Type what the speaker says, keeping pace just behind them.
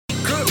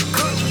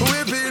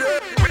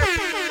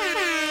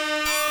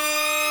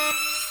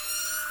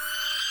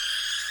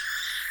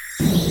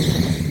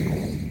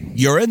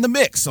You're in the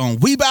mix on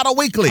We Battle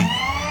Weekly.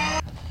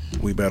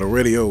 We Battle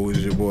Radio with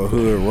your boy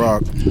Hood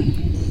Rock,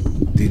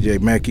 DJ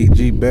Mackie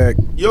G back.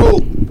 Yo,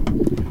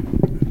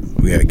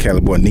 we had a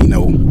Cali boy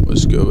Nino.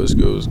 What's good? What's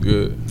good? What's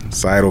good?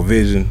 Sidle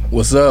Vision.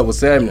 What's up?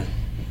 What's happening?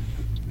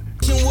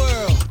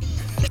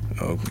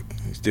 Oh,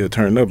 still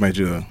turning up, ain't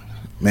you,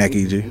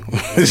 Mackie G?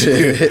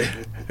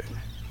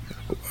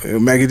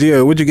 Mackie G,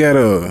 what you got?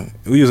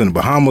 We was in the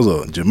Bahamas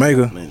or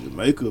Jamaica? man,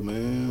 Jamaica,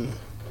 man.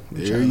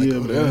 Every year,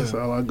 man. That's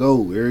all I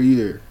go. Every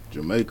year,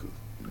 Jamaica.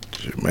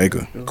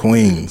 Jamaica,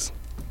 Queens,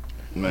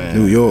 Man,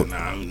 New York.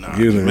 Nah.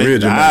 You was in real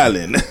Jamaica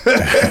Island.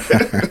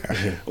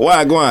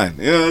 Why going?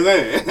 You know what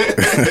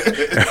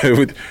I'm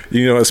saying?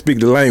 You know, I speak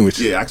the language.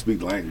 Yeah, I speak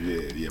the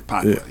language. Yeah,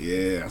 Patois.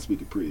 Yeah, I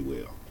speak it pretty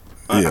well.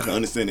 I can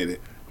understand it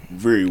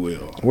very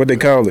well. What they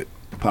call it?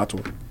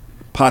 Patois.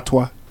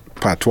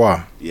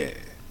 Patois. Yeah.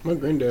 My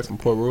granddad from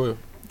Port Royal.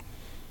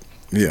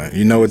 Yeah,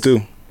 you know it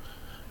too.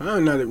 Not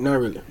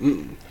really.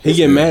 He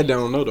get mad that I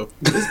don't know though.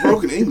 It's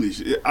broken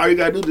English. All you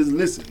gotta do is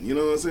listen. You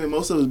know what I'm saying?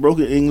 Most of it's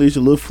broken English,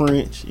 a little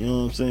French. You know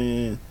what I'm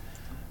saying?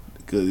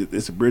 Because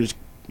it's a British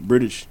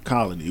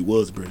colony. It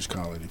was a British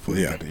colony before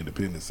they got the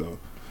independence. So,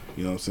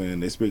 you know what I'm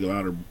saying? They speak a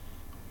lot of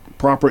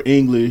proper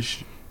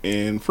English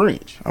and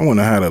French. I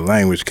wonder how the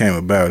language came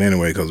about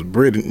anyway. Because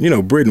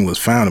Britain was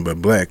founded by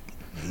black.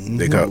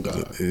 They call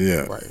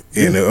right.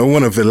 And I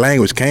wonder if the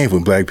language came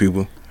from black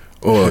people,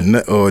 or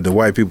the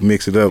white people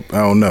mixed it up. I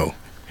don't know.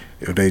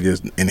 If they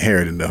just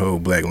inherited the whole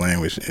black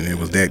language and it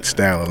was that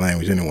style of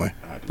language anyway.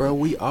 Bro,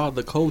 we are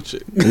the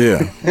culture.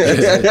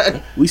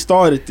 Yeah. We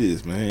started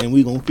this, man, and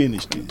we gonna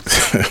finish this.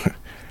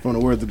 From the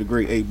words of the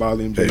great 8-Ball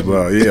MJ.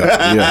 8-Ball,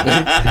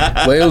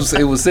 yeah. Well,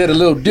 it was said a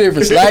little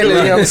different,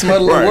 slightly. Some other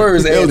little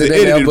words added in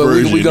there, but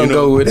we gonna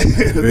go with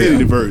it. The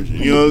edited version,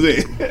 you know what I'm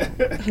saying?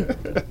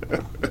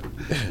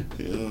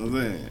 You know what I'm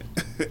saying?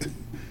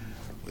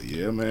 But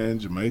yeah, man,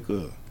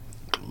 Jamaica,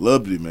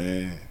 loved it,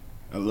 man.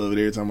 I love it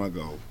every time I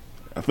go.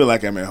 I feel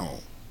like I'm at home.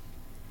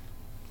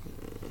 You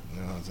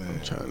know what I'm saying?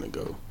 I'm trying to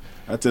go.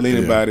 I tell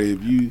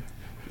anybody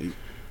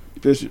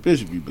especially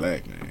if you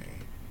black,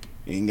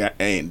 man,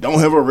 and don't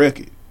have a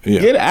record,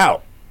 get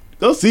out,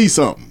 go see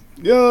something.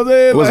 You know what I'm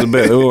saying? What's the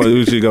best?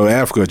 We should go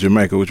Africa or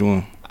Jamaica? Which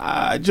one?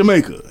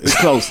 Jamaica. It's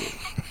closer.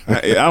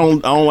 I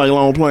don't like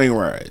long plane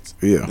rides.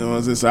 Yeah. You know what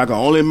I'm saying? So I can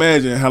only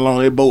imagine how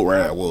long that boat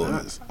ride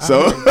was. In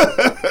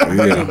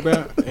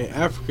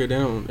Africa, they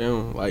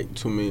don't like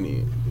too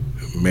many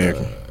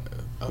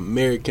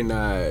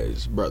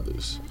Americanized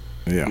brothers.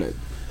 Yeah.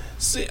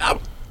 See,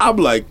 I'm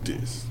like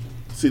this.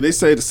 See, they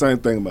say the same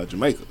thing about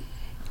Jamaica.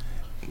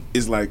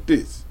 It's like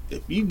this.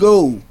 If you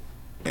go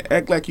and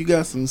act like you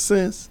got some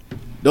sense,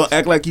 don't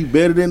act like you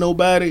better than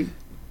nobody.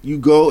 You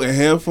go and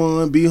have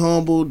fun, be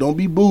humble, don't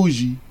be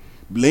bougie.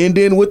 Blend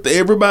in with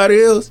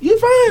everybody else, you're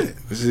fine.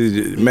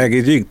 See,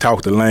 Mackie G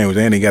talk the language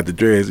and he got the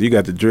dreads. You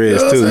got the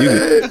dreads too.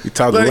 You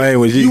talk the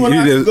language. You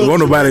just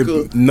won't nobody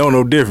know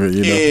no different,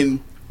 you know.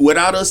 And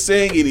without us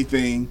saying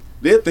anything,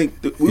 they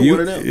think that we're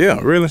one of them. Yeah,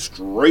 really.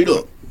 Straight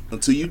up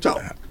until you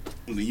talk.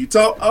 When you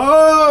talk,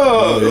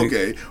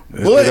 okay.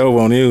 But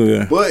on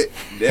you, but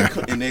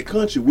in that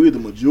country, we're the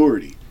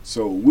majority,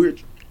 so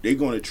they're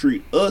going to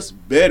treat us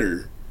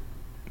better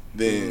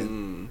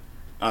than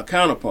our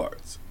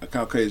counterparts, our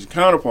Caucasian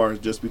counterparts,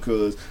 just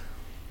because,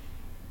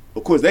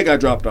 of course, they got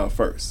dropped off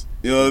first.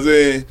 You know what I'm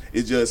saying?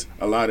 It's just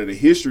a lot of the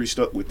history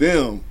stuck with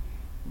them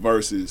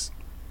versus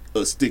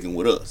us sticking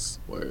with us.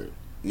 Word.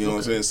 You know what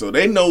I'm saying? So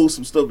they know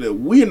some stuff that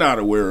we're not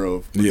aware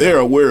of, but they're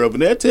aware of,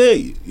 and they'll tell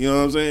you. You know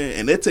what I'm saying?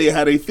 And they'll tell you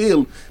how they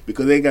feel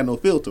because they ain't got no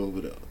filter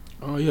over there.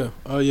 Oh yeah,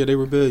 they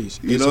rebellious.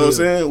 You know what I'm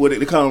saying? What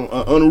they call them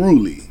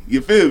unruly.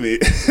 You feel me?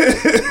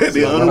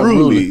 They're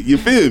unruly. You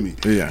feel me?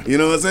 Yeah. You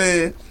know what I'm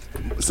saying?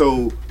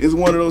 So it's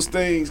one of those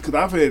things because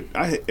I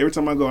had every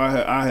time I go,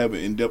 I have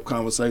in-depth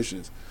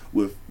conversations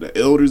with the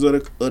elders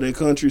of their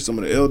country, some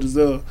of the elders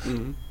there,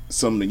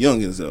 some of the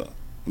youngins there.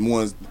 The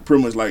ones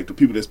pretty much like the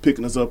people that's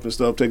picking us up and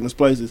stuff, taking us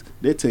places,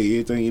 they tell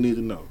you everything you need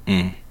to know.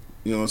 You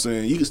know what I'm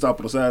saying? You can stop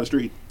on the side of the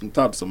street and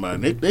talk to somebody.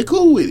 And they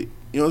cool with it.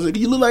 You know what I'm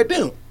saying? You look like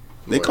them.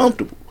 They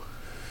comfortable.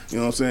 You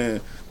know what I'm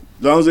saying?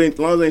 As long as they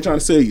ain't trying to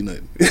sell you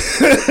nothing.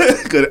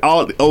 Because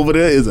all over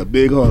there is a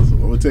big hustle.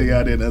 I'm going to tell you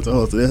out there that's a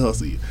hustle. They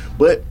hustle you.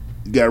 But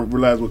you got to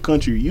realize what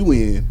country you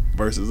in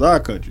versus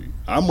our country.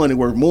 Our money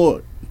worth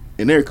more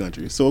in their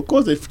country. So, of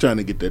course, they're trying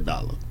to get that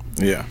dollar.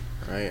 Yeah.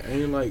 Right.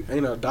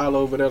 Ain't a dollar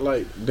over there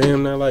like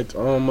damn near like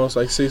almost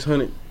like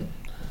 600,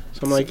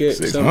 something like that.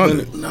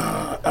 600.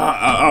 Nah.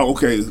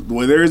 Okay. The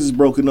way theirs is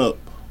broken up,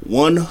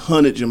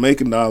 100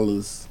 Jamaican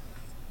dollars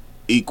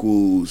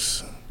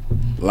equals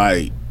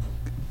like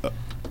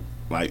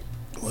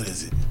what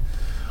is it?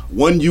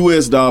 $1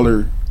 US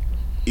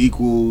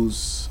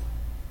equals.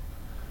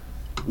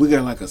 We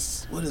got like a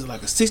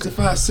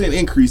 65-cent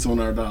increase on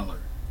our dollar.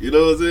 You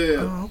know what I'm saying?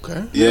 Oh,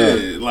 okay.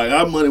 Yeah, like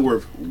our money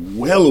worth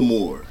hella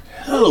more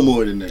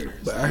than theirs.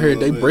 But I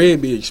heard they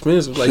bread be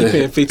expensive. Like you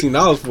paying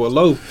 $15 for a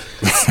loaf.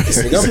 I'm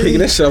picking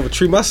that shit off a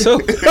tree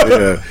myself.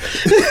 Yeah.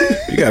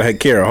 You gotta take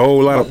care of a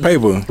whole lot of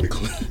paper.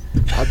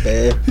 Not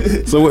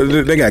bad. So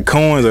what, they got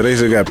coins or they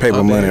still got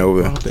paper money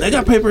over there? They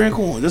got paper and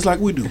coins, just like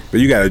we do. But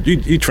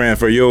you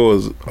transfer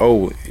yours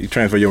over. You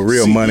transfer your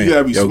real money. You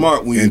gotta be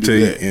smart when you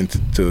do that.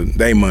 Into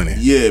their money.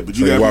 Yeah, but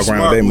you So gotta walk be around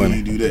smart with their when money.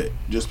 you do that.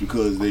 Just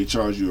because they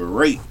charge you a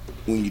rate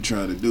when you're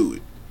trying to do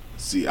it.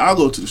 See, I'll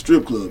go to the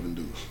strip club and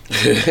do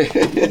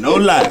it. No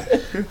lie.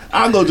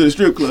 I'll go to the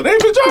strip club. They ain't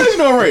been charging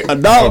no rate.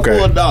 $1 for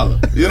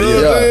 $1. You know what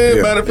I'm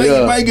saying? Matter of fact,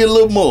 you might get a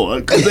little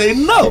more because they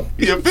know.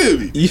 You feel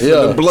me? You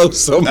finna blow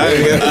something.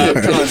 I'm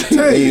trying to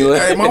tell you.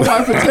 Hey, my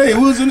wife would tell you,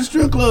 we was in the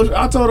strip club.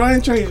 I told her I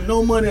ain't changing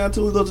no money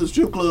until we go to the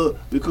strip club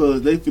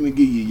because they finna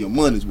give you your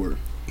money's worth.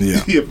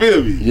 Yeah. You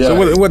feel me? Yeah.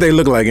 So what they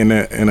look like in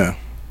that?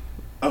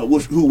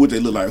 Who would they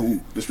look like? Who?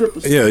 The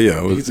strippers? Yeah.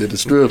 He's at the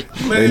strip.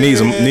 They need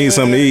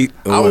something to eat.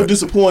 I was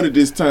disappointed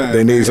this time.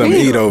 They need something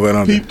to eat over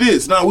there. Peep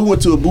this. Now we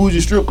went to a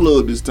bougie strip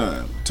club this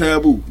time.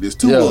 Taboo. There's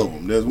two of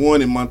them. There's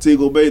one in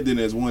Montego Bay, then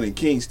there's one in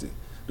Kingston.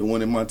 The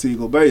one in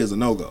Montego Bay is a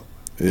no-go.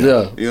 Yeah. You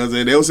know what I'm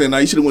saying? They were saying, nah,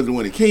 you should have went to the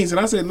one in Kingston.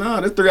 I said,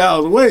 nah, that's 3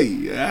 hours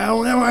away.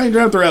 I ain't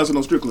driving 3 hours to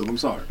no strip club. I'm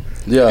sorry.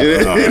 Yeah.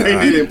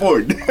 It ain't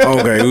important.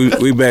 Okay,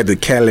 we back to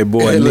Cali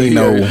boy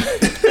Nino.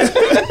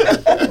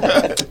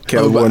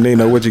 Cali boy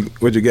Nino, what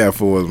you got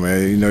for us,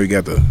 man? You know you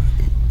got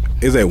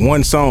is that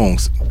one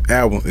song's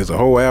album? It's a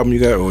whole album you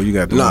got, or you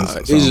got the Nah, one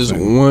it's just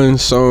one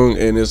song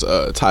and it's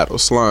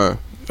titled Slime.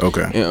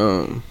 Okay.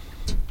 And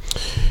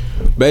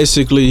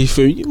basically,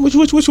 what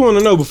you want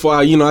to know before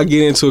I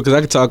get into it? Because I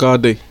can talk all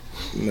day.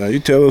 Now you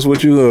tell us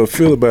what you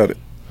feel about it.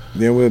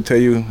 Then we'll tell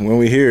you when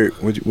we hear it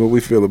what we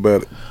feel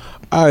about it.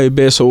 All right,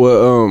 bet. So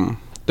what?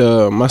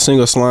 My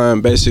single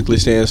Slime basically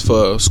stands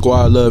for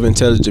Squad Love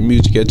Intelligent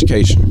Music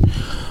Education.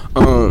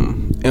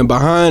 And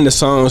behind the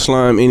song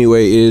Slime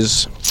anyway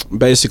is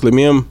basically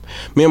me and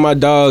my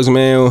dogs,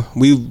 man.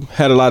 We've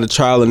had a lot of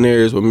trial and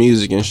errors with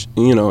music and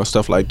and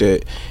stuff like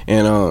that.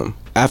 And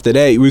after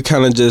that, we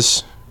kind of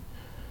just,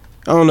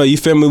 I don't know, you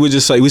feel me? We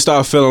just like we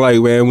start feeling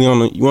like, man, we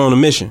on a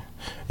mission.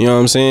 You know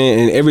what I'm saying?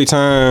 And every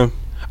time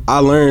I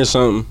learn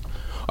something,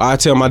 I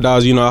tell my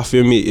dogs, I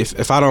feel me,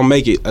 if I don't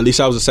make it, at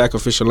least I was a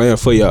sacrificial lamb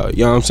for y'all.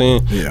 You know what I'm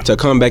saying? Yeah. To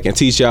come back and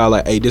teach y'all,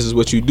 like, hey, this is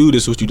what you do,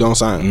 this is what you don't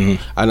sign.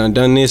 Mm-hmm. I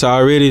done this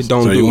already,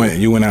 don't so do it.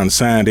 You went out and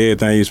signed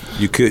everything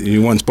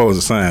you wasn't supposed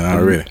to sign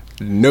already.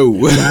 No.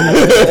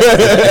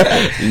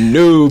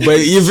 No, but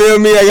you feel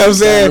me? Like I'm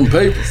saying?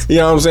 Papers. You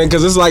know what I'm saying?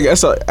 Because it's like,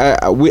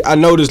 I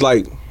noticed,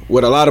 like,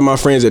 with a lot of my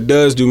friends that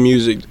does do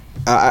music,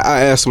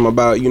 I asked him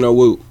about,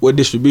 what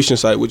distribution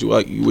site would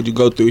you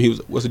go through? He was,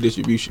 what's the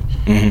distribution?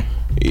 Mm-hmm.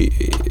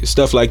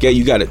 Stuff like that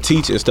you got to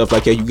teach and stuff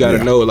like that you got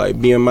to know, like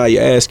BMI,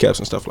 your ass caps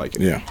and stuff like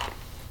that. Yeah.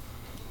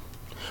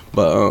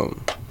 But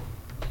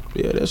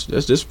yeah, that's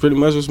just pretty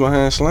much what's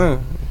behind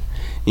Slime,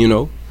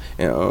 and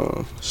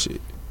shit.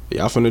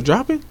 Y'all finna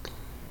drop it?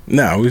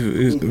 No,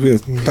 we'll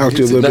talk to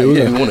you a little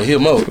bit. We want to hear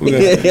more.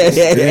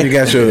 Then you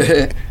got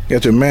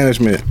your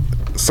management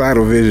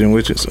Cyto Vision,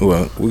 which is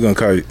we're gonna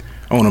call you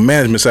on the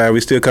management side. We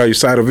still call you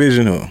Cyto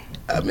Vision, or?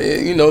 I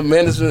mean,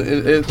 management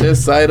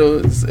it's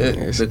Cyto.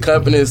 The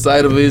company is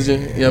Cyto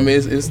Vision. You know what I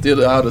mean? It's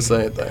still all the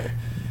same thing.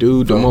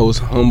 Dude, the most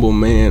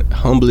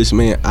humblest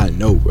man I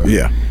know, bro.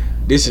 Yeah.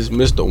 This is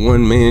Mr.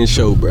 One Man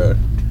Show, bro.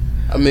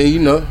 I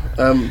mean, this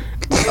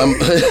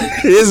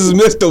is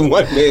Mr.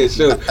 One Man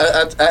Show.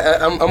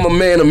 I'm a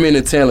man of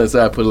many talents.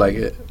 I put it like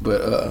that,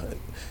 but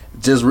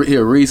just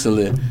here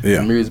recently,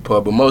 the music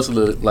part. But most of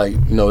the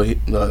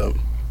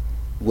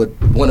what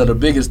one of the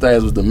biggest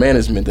things was the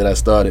management that I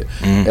started.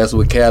 Mm-hmm. That's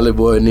with Cali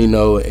Boy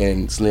Nino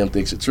and Slim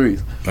Thick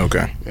Shatrice.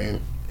 Okay.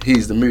 And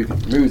he's the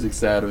music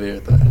side of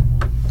everything.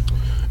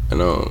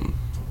 And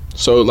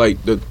so like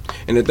the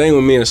thing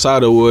with me and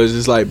Cyto was,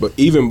 it's like, but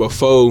even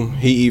before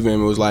he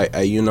even was like,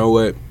 hey, you know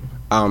what,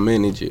 I'll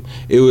manage it.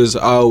 It was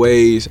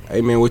always,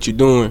 hey man, what you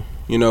doing?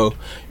 I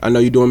know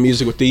you're doing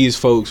music with these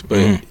folks,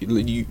 but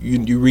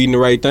you reading the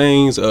right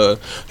things.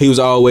 He was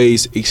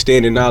always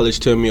extending knowledge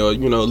to me, or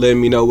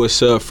letting me know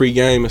what's free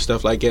game and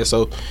stuff like that.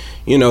 So,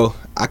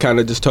 I kind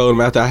of just told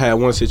him after I had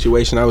one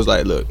situation, I was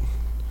like, look,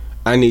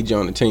 I need you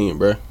on the team,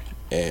 bro.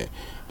 And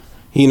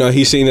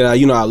he seen that I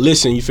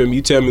listen. You feel me?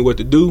 You tell me what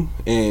to do,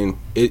 and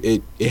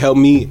it helped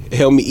me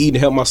eat and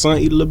help my son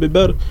eat a little bit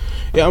better.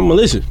 Yeah, I'm gonna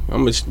listen.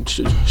 I'm gonna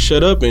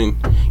shut up and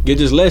get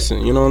this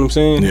lesson. You know what I'm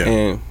saying? Yeah.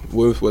 And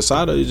with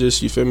Cyto, it's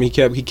just, you feel me?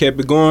 He kept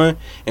it going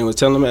and was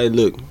telling me, hey,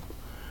 look,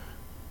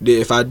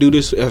 if I do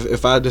this,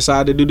 if I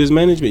decide to do this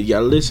management, you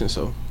gotta listen.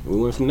 So we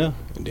went from there,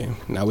 and then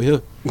now we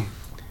here.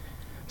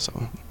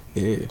 So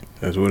yeah,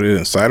 that's what it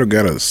is. Cyto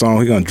got a song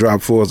he gonna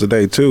drop for us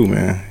today too,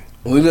 man.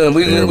 We gonna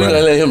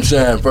let him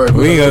shine first.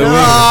 We gonna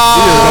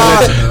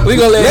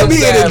let him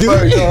shine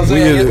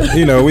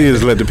first. We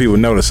just let the people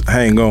know to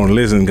hang on and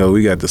listen, because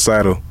we got the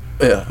Cyto.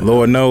 Yeah.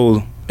 Lord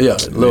knows. Yeah.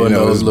 Lord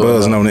knows. It's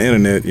buzzing on the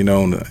internet.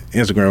 On the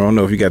Instagram. I don't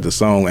know if you got the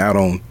song out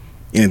on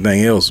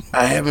anything else.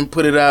 I haven't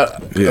put it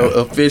out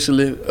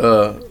officially,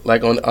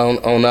 like on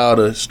all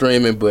the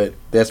streaming, but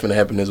that's gonna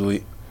happen this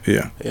week.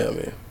 Yeah. Yeah,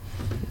 man.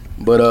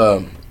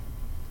 But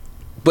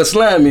But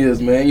Slime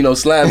is, man. You know,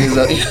 Slime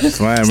is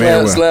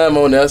Slime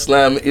on there.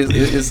 Slime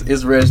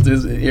is rest,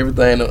 is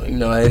everything. You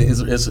know,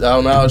 it's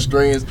on our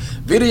streams.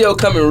 Video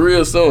coming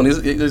real soon.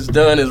 It's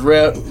done. It's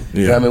wrapped.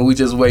 Yeah. I mean, we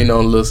just waiting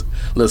on a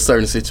little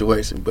certain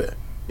situation. But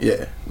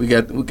yeah, we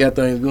got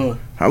things going.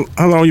 How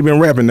long you been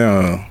rapping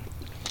now,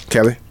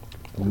 Kelly?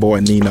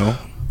 Boy Nino.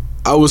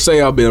 I would say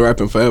I've been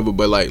rapping forever,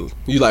 but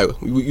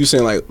you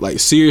saying like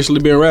seriously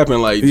been rapping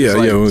like yeah,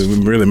 we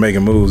really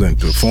making moves and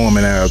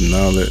performing out and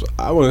all that.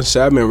 I wouldn't say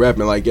I've been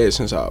rapping like that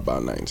since I was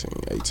about 19,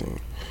 18.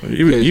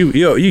 You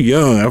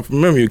young. I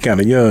remember you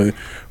kind of young.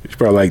 You're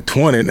probably like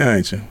 20 now,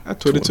 ain't you? I'm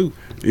 22.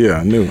 Yeah,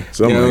 I knew. You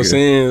know what I'm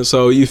saying?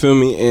 So you feel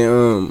me?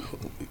 And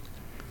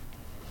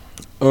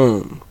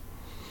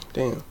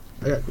damn,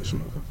 I got good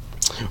smoking.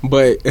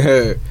 But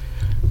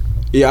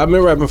yeah, I've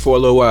been rapping for a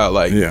little while,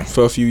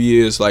 for a few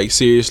years,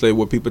 seriously,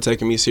 with people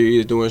taking me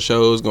serious, doing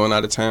shows, going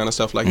out of town and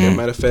stuff like that.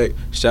 Matter of fact,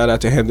 shout out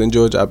to Hampton,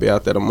 Georgia. I'll be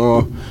out there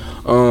tomorrow.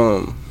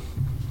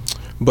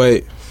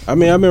 But I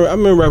mean, I've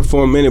been rapping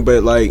for a minute,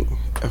 but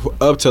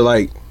up to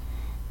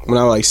when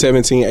I was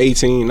 17,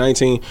 18,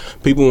 19,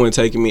 people weren't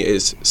taking me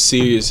as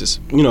serious as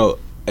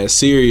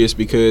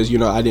because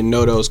I didn't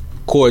know those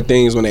core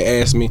things when they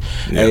asked me,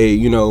 hey,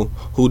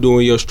 who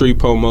doing your street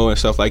promo and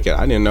stuff like that.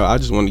 I didn't know. I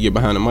just wanted to get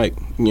behind the mic.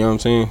 You know what I'm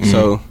saying? Mm-hmm.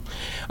 So,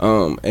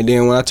 and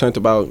then when I turned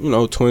about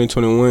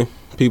 2021,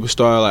 people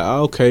started like,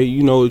 oh, okay,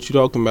 you know what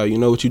you're talking about. You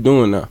know what you're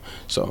doing now.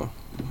 So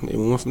they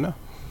went from there.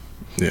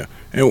 Yeah.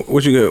 And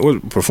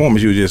what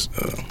performance you just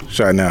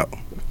shouting out?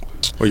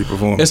 Where you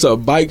perform? It's a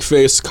bike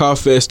fest, car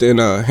fest in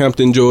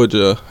Hampton,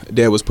 Georgia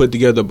that was put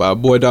together by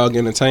Boy Dog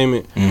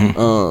Entertainment.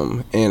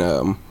 Mm-hmm.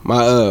 And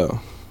my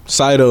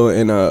Saito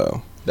and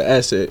the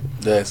Asset.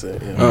 The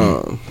Asset,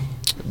 yeah.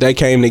 They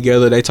came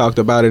together, they talked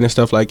about it and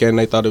stuff like that, and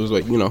they thought it was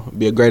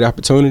be a great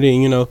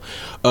opportunity.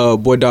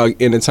 Boy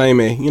Dog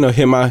Entertainment,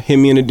 hit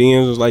me in the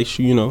DMs, was like,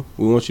 we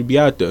want you to be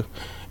out there.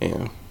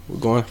 And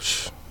we'll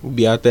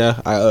be out there.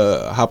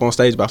 I hop on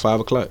stage by 5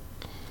 o'clock.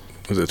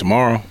 Was it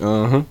tomorrow?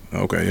 Uh-huh.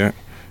 Okay, yeah.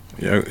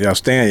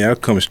 Y'all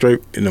coming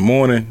straight in the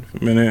morning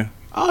from in there?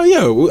 Oh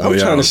yeah, I'm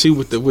trying to see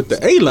what the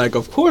A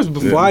of course,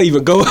 before I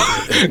even go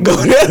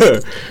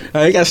there.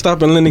 I gotta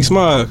stop in Lenox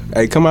Mall.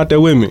 Hey, come out there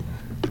with me.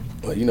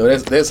 Well,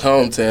 that's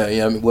hometown.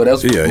 Yeah, I mean, well,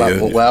 that's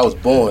where I was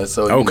born.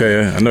 So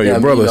okay, I know your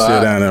brother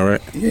still down there,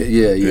 right?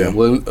 Yeah.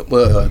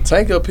 Well,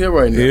 Tank up here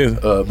right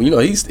now.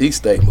 Yeah. He's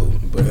stay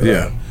moving, but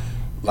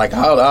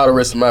all the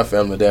rest of my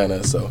family down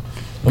there. So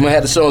I'm gonna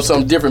have to show him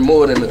something different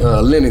more than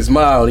Lenox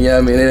Mall. You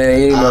know what I mean? It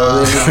ain't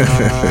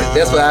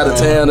that's for out of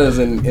towners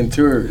and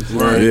tourists.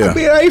 Right. Yeah. I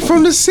mean, I ain't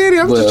from the city.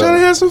 I'm just trying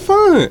to have some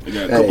fun. We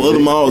got a couple other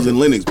malls in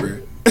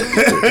Lenoxburg.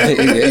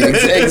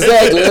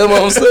 Exactly, that's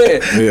what I'm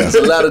saying. Yeah. There's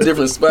a lot of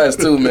different spots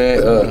too,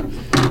 man.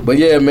 But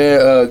yeah,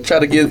 man, try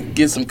to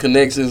get some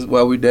connections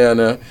while we down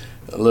there,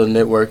 a little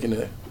networking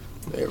and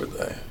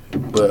everything.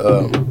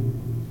 But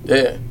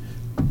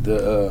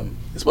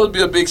it's supposed to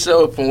be a big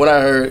show. From what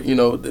I heard,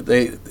 that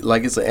they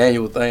it's an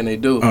annual thing they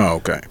do. Oh,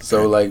 okay.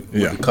 So with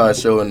the car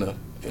show and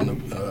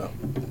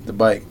the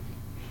bike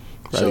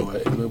show,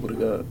 able to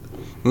go.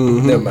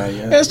 Mm-hmm. Never mind,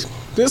 yeah.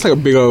 It's like a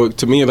big old,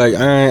 to me,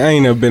 I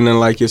ain't never been in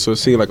like it, so it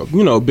seemed like a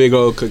big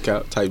old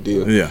cookout type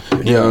deal. Yeah.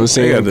 You know what I'm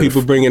saying?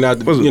 People bringing out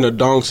the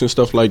donks and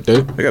stuff like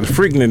that. They got the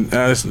Freaknik.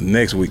 This is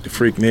next week, the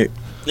Freaknik.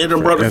 They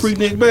done brought the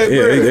Freaknik back.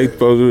 Yeah, they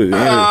supposed to do it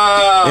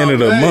end of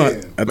the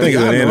month. I think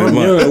it's the end of the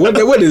month.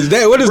 What is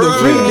that? What is the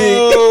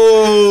Freaknik?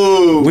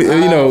 Y'all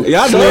know,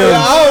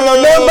 I don't know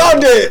nothing about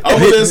that. I'm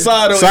on this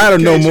side of Saito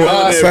no more.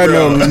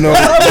 Saito no.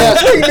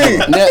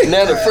 Now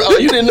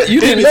you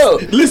didn't know.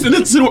 Listen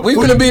to we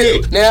gonna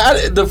be now.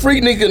 The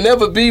Freaknik could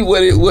never be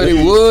what it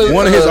was.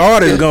 One of his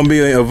artists gonna be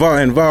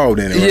involved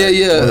in it.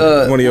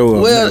 Yeah. One of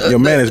your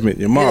management,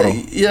 your model.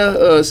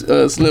 Yeah.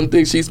 Slim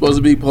Thick. She's supposed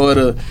to be part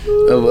of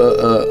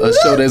a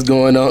show that's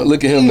going on.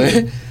 Look at him,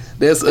 man.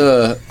 That's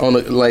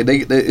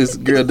it's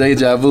girl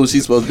Deja Vu.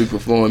 She's supposed to be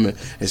performing,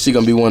 and she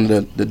gonna be one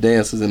of the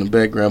dancers in the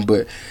background.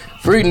 But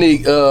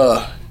Freaknik,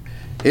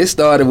 it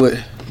started with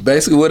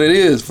basically what it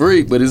is,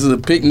 freak, but it's a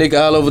picnic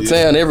all over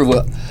town,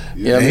 everywhere.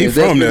 Yeah, he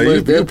from there.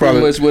 That's pretty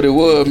much what it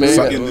was,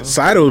 man.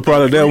 Saito was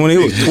probably there when he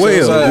was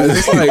 12.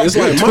 It's like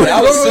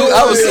I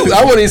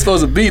wasn't even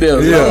supposed to be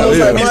there.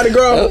 Yeah. Mardi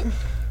Gras.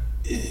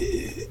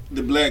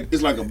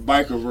 It's like a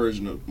biker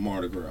version of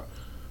Mardi Gras.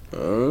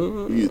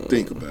 You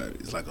think about it,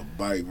 it's like a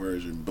bike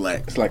version,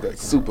 black. It's like a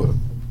super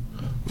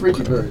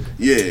freaky version.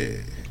 Yeah,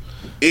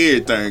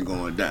 everything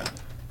going down.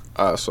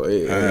 I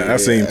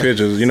seen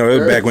pictures. It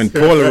was back when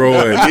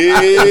Polaroid.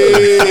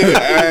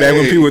 Back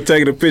when people would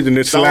take the picture and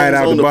they slide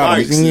out the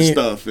bottom and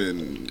stuff.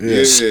 And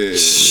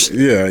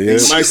yeah. You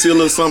might see a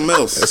little something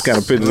else. That's kind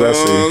of pictures I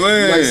see. You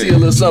might see a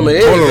little something.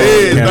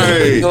 Everything.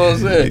 You know what I'm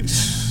saying?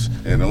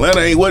 And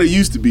Atlanta ain't what it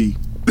used to be.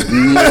 A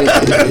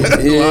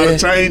lot of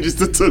changes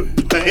that took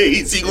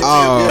place. It's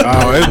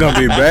gonna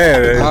be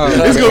bad.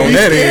 It's gonna be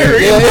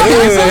scary.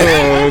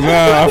 No,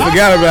 I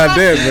forgot about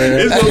that, man.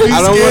 It's gonna be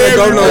I don't scary, want to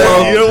go no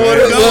more. You don't want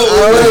to go.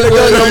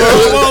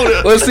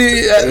 Well,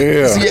 see,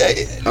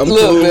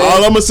 look, man.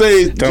 All I'm gonna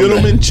say is,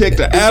 gentlemen, check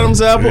the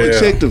Adam's apple and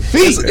check the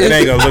feet. It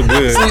ain't gonna look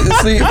good.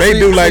 They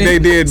do like they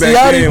did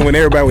back then when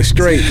everybody was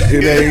straight.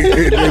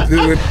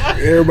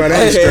 Everybody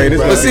ain't straight.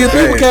 But see,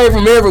 people came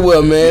from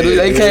everywhere, man.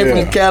 They came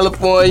from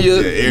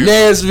California,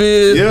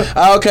 Nashville,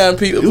 all kind of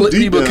people.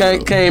 People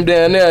came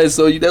down there,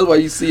 so that's why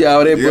you see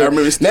all that. Yeah, I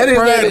remember it's still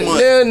Pride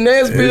Month.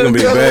 Nashville,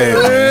 it's gonna be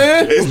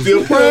bad. It's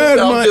still Pride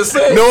Month. I'm just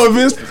saying. No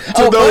offense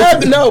to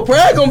those.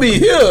 Pride gonna be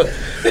here.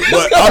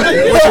 But what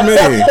you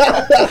mean?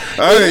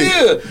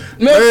 Hey.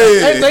 Man,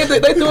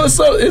 they doing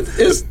something.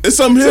 It's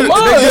something here.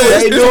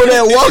 They doing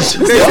that walk.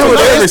 They do it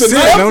every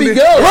city, don't they?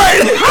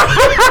 Right.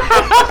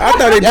 I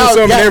thought they do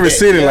something in every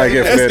city like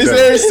that. It's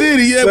every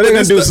city, yeah, but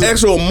it's the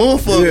actual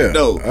month of it,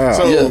 though.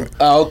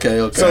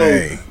 Okay.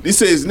 So this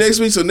says next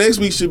week, so next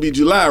week should be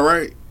July,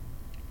 right?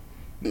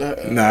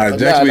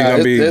 Next week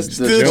gonna be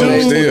still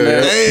June.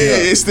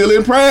 Hey, it's still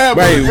in Pride.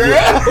 Wait,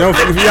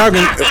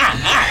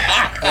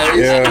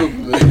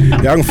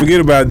 y'all can forget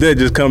about that.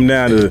 Just come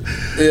down to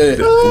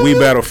We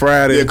Battle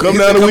Friday. Yeah, come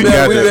down to We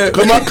Battle.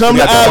 Come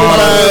to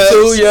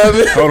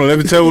Island. Hold on, let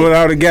me tell you what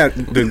all they got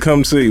to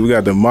come see. We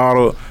got the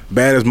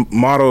baddest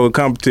model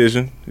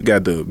competition. We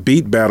got the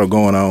beat battle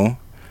going on.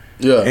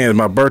 Yeah, and it's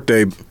my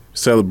birthday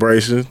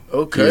celebration.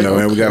 Okay,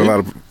 and we got a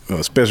lot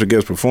of special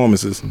guest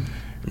performances.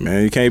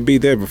 Man, you can't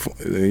beat that.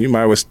 You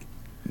might as well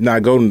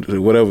not go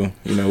to whatever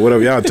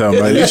y'all talking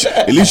about.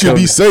 At least you'll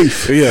be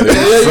safe. Yeah,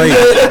 safe.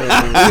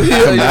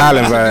 Come to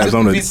Island Vibes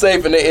on the 28th. Be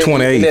safe in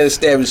that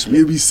establishment.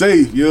 You'll be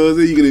safe. You know what I'm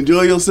saying? You can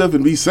enjoy yourself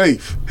and be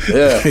safe.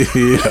 Yeah.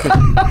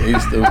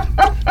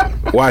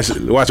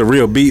 Watch a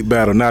real beat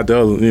battle, not the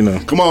other.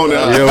 Come on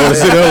now. You don't want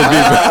to see the other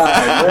beat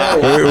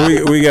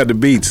battle. We got the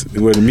beats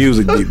with the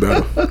music beat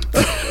battle.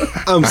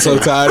 I'm so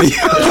tired.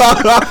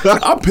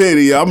 I'm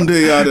petty. I'm gonna tell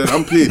y'all that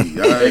I'm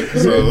petty. All right.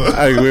 So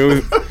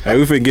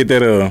we finna get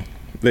that.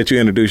 Let you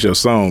introduce your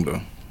song though,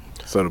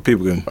 so the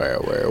people can.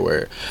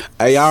 Where?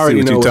 Hey, I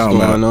already know what's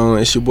going on.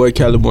 It's your boy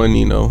Caliboy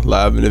Nino,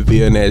 live in the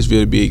Ville,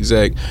 Nashville to be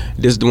exact.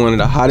 This is one of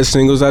the hottest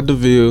singles out the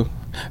Ville.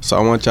 So I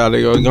want y'all to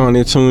go on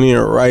and tune in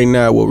right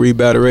now with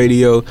Rebattle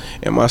Radio,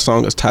 and my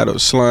song is titled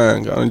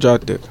Slime. Go and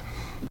drop that.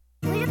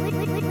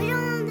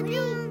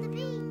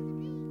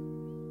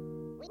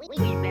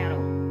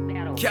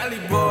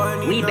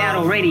 We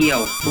Battle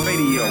Radio.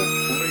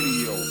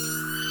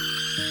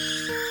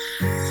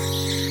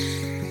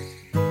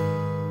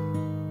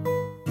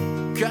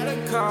 Got a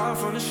call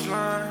from the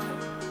slime.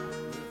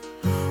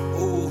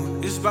 Ooh,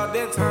 it's about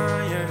that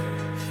time, yeah.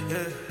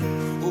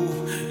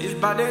 Ooh, it's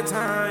about that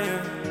time,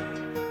 yeah.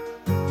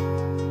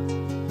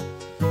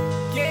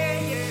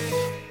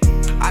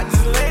 I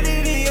just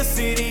landed in your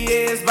city,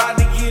 yeah. It's about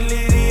to get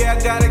litty. I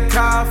got a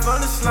call from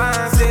the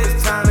slime, said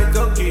it's time to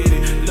go get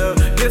it. Look,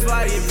 that's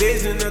why you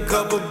vision a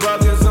couple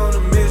brothers on a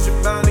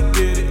mission, bound to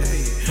get it.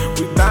 Hey,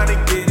 we bound to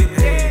get it.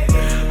 Hey,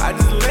 I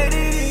just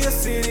landed in your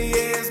city,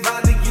 yeah. It's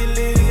about to get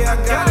litty. I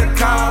got a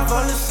call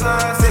from the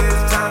slime, said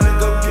it's time to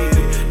go get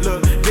it.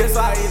 Look, that's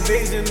why you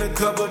vision a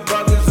couple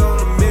brothers on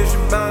a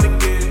mission, bound to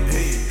get it.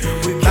 Hey,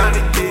 we bound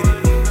to get it.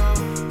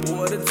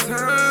 What a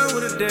time,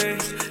 what a day.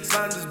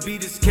 Slime just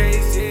beat this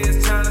case, yeah.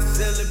 It's time to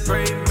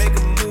celebrate, make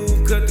a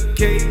move, cut the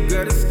cake,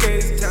 got a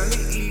skate, time to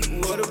eat,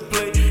 what a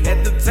plate.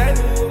 At the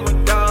table with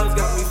my dogs,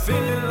 got me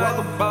feeling like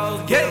a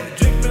boss. Yeah,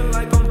 dripping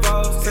like I'm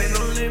boss. Ain't no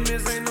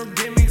limits, ain't no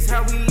gimmicks.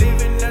 How we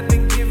living,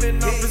 nothing giving.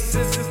 No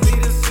persistence,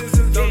 need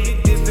assistance. Don't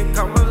get distant,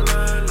 call my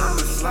line. I'ma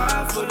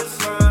slide for the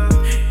slime.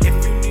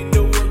 If you need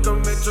to work,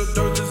 I'm at your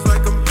door just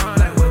like I'm blind.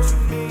 Like what you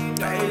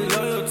mean? I ain't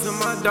loyal to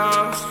my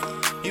dogs.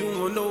 You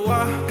wonder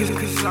why? Cause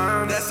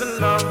slime, that's a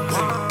love.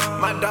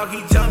 My dog,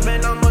 he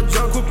jumping, I'm a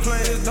drunk with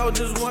players. Know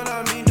just what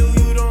I mean. Do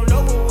you don't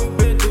know what we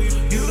been through?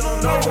 You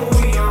don't know what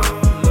we on.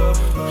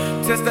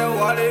 Test that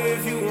water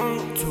if you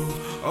want to.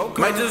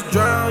 Okay. Might just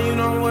drown, you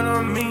know what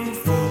I mean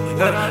for.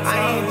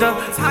 I ain't the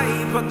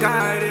type of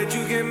guy that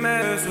you can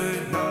mess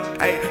with.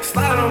 Hey,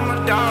 slide on my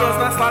dogs,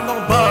 not slide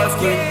on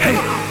Buzzkill. Hey,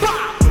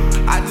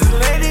 I just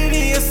landed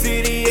in your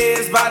city, yeah,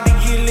 it's about to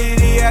get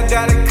litty. I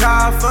got a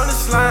call from the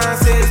slime,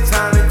 said it's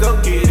time to go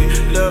get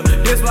it. Look,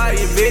 that's why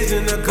you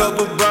vision a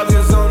couple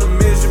brothers on a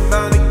mission,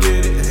 bound to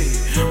get it. Hey,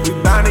 we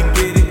bound to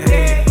get it.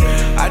 Hey,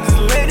 I just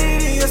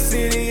landed in your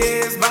city,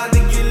 yeah, it's about to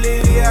get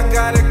litty. I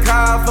got a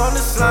call from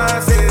the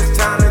slime, said it's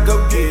time to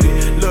go get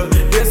it. Look,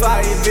 that's why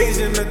you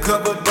vision a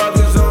couple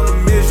brothers on a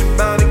mission,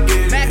 bound to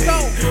get it. Hey,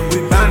 we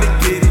bound to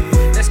get it.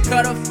 Let's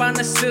cut up, find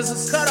the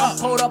scissors. I'm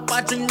pulled up,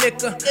 I drink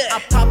liquor. I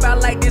pop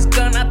out like this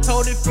gun. I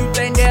told if you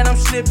think that I'm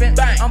slipping.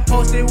 I'm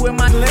posted with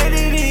my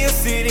landed in your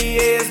city,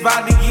 yeah, it's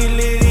about to get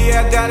litty.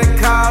 I got a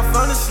call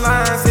from the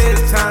slime, said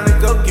it's time to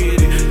go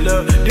get it.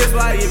 Look, that's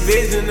why you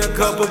vision a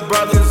couple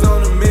brothers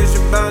on a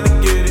mission, bound to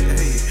get it.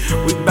 Hey,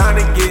 we bound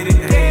to get it.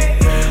 Hey,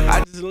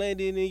 I just landed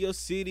landed in your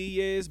city,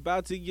 yeah, it's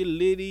about to get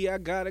litty. I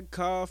got a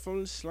call from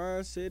the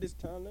slime, said it's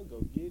time to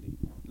go get it.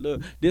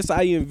 Look, this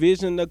I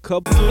envision a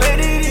couple.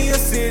 Landed in your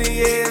city,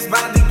 yeah, it's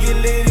about to get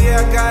litty.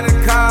 I got a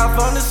call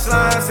from the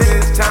slime,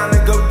 said it's time to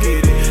go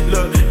get it.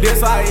 Look,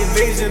 this I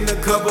envision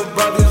a couple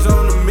brothers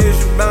on a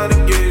mission, bound to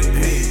get it.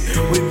 Hey,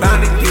 we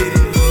bound to get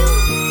it.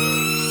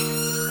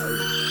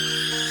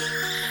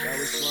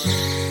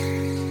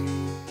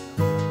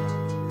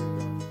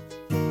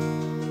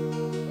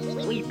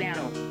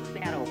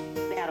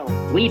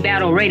 We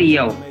Battle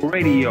Radio.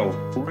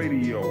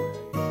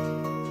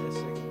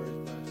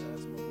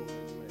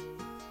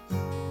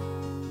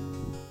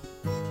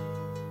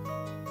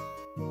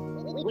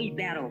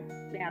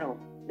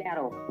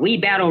 We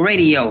Battle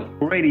Radio.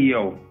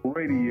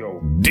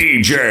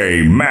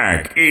 DJ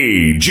Mac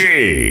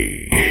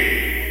E.G.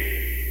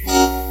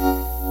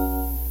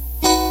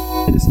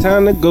 It's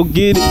time to go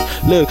get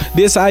it. Look,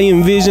 this I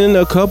envision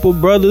a couple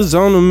brothers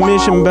on a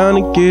mission, bound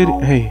to get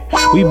it. Hey,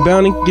 we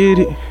bound to get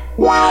it.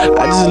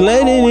 I just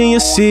landed in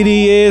your city,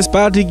 yeah, it's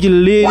about to get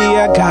litty.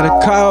 I got a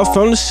call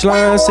from the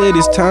slime, said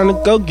it's time to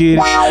go get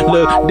it.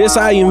 Look, this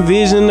I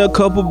envision a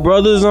couple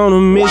brothers on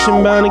a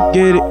mission, bound to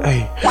get it.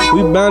 Hey,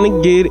 we bound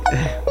to get it.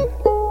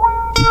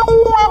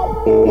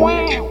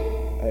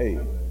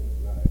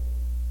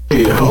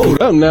 Hey,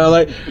 hold up now,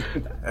 like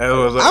I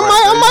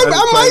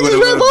might just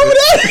rap over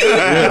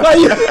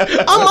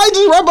that. I might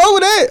just rap over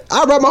that.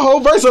 I rap my whole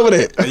verse over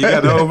that. You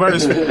got the whole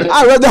verse?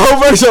 I rap the whole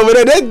verse over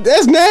that.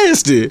 That's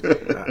nasty.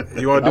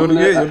 You want to do it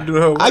again? You want to do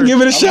the whole verse? I give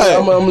it a shot.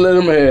 I'm gonna let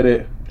him have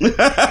it.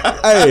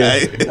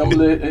 Hey, I'm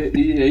gonna let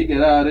he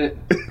get out of it.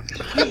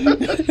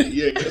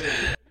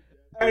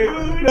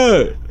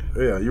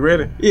 Yeah, you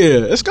ready?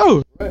 Yeah, let's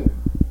go.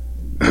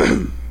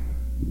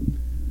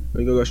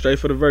 We gonna go straight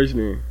for the verse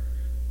then.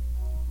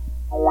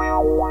 Hey.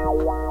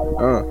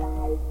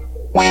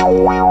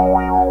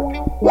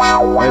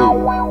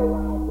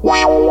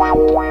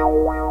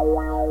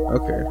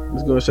 Okay,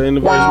 let's go straight in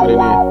the verse with it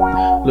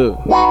then. Look.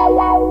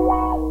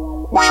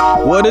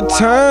 What a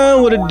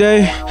time, what a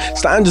day.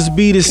 It's time to just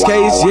beat the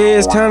skates. Yeah,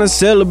 it's time to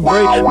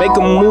celebrate. Make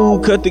a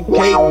move, cut the cake,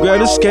 grab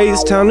the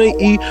skates. Time to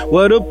eat,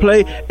 what a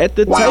play. At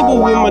the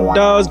table with my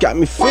dogs, got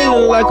me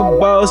feeling like a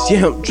boss.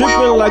 Yeah, I'm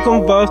dripping like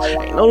I'm boss.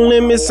 Ain't no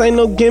limits, ain't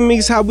no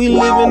gimmicks. How we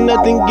living,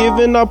 nothing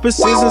given. Our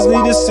persistence,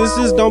 need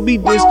assistance, don't be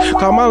dissed.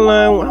 Call my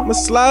line, I'ma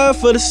slide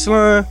for the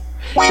slime.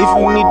 If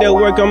you need that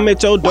work, I'm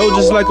at your door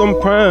just like I'm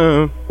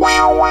prime.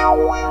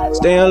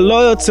 Staying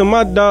loyal to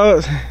my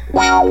dogs.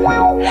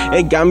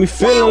 It got me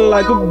feeling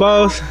like a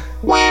boss.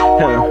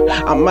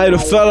 I might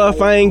have fell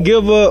off, I ain't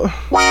give up.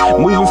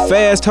 Moving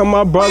fast, tell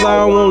my brother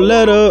I won't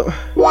let up.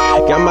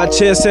 Got my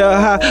chest held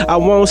high, I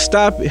won't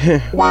stop it.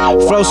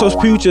 Flow so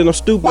future, I'm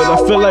stupid, I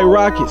feel like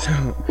rockets. Hey,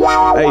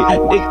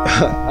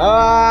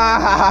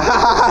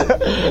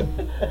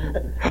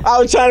 I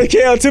was trying to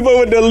carry on Tipo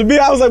with the beat.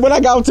 I was like, when I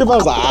got on Tipo, I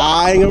was like,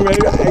 I ain't ready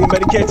to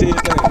catch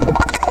anything.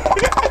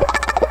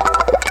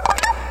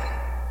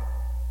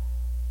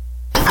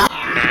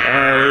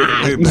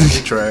 You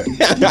tried.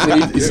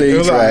 You say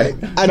you tried.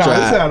 I tried.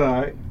 It sounded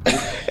alright.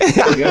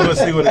 Let's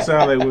see what it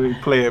sounds like when we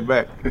play it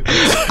back.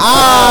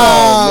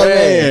 Oh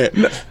man!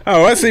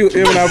 Oh, I see.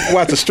 When I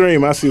watch the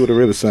stream, I see what it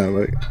really sounds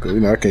like. Cause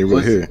I can't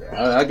really hear.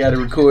 I got it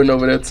recording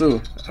over there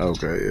too.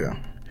 Okay, yeah.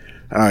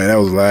 All right, that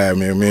was live,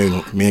 man.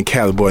 Me and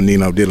Caliboy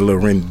Nino did a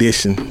little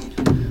rendition.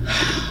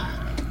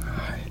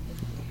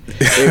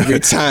 Every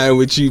time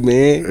with you,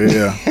 man.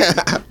 Yeah.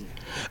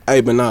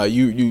 Hey, but nah,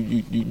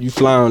 you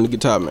fly on the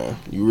guitar, man.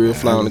 You real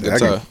fly on the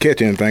guitar. I can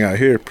catch anything I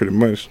hear, pretty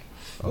much.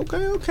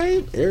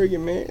 Okay.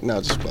 Arrogant, man.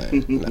 Nah, just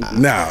playing.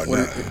 Nah.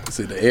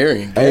 See the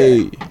arrogant.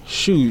 Hey,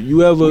 shoot.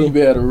 You ever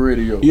Battle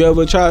Radio? You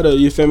ever try to,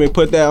 you feel me,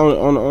 put that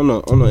on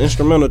an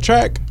instrumental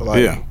track?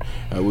 Like, yeah.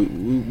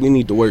 We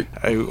need to work.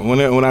 Hey,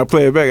 when I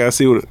play it back, I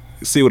see what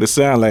it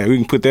sounds like. We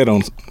can put that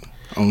on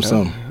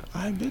something.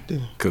 I bet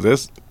that. Cause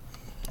that's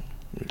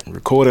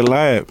recorded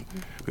live.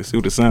 Let's see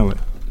what it sounds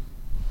like.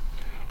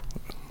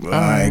 All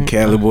right,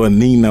 Caliboy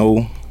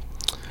Nino.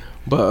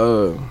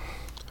 But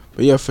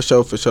yeah, for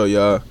sure,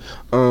 y'all.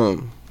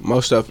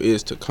 Most stuff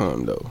is to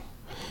come though.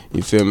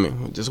 You feel me?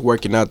 Just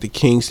working out the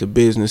kinks, the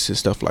business and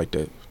stuff like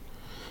that.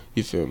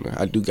 You feel me?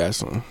 I do got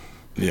some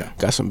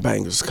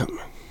bangers coming.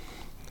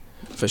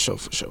 For sure.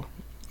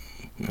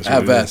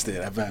 I vouched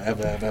it. I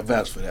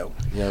vouched for that one.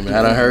 You know what I mean?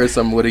 I done heard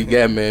something what he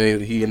got,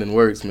 man. He in the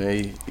works, man.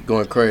 He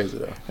going crazy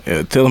though.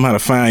 Yeah, tell him how to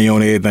find you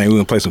on everything. We're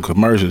gonna play some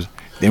commercials.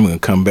 Then we're gonna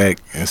come back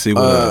and see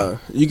what.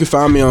 You can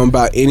find me on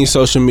about any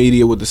social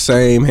media with the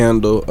same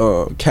handle,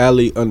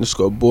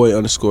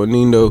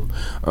 Cali_boy_Nino.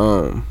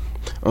 On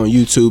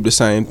YouTube, the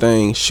same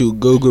thing. Shoot,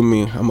 Google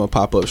me. I'm gonna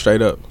pop up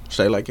straight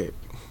like that.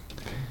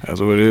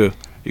 That's what it is.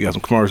 You got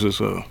some commercials,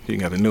 so you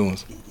got the new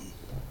ones.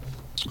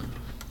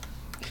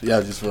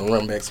 Y'all just want to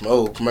run back some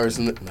old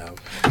commercials? No.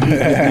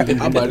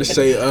 I'm about to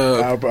say,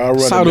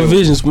 Southern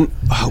Visions. We're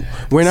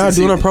not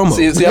doing a promo.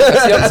 See, I'm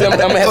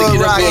gonna have to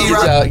get up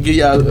there and get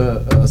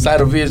y'all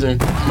Southern Vision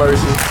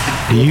commercial.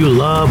 Do you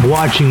love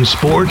watching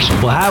sports?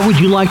 Well, how would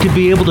you like to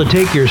be able to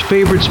take your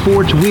favorite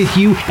sports with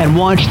you and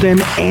watch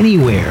them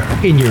anywhere?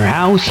 In your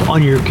house,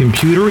 on your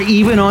computer,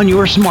 even on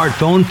your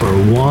smartphone for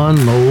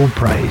one low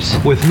price.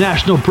 With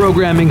National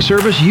Programming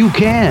Service, you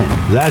can.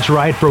 That's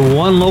right, for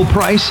one low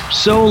price,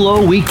 so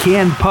low we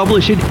can't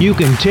publish it, you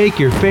can take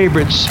your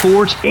favorite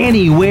sports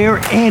anywhere,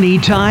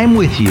 anytime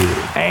with you.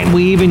 And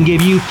we even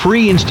give you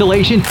free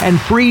installation and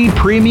free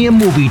premium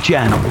movie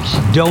channels.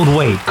 Don't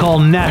wait. Call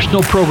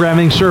National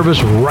Programming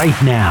Service right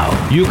now.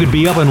 You could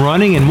be up and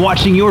running and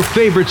watching your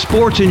favorite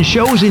sports and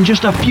shows in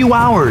just a few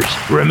hours.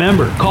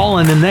 Remember, call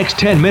in the next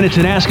 10 minutes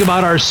and ask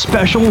about our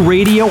special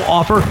radio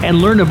offer and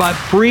learn about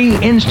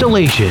free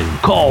installation.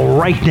 Call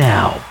right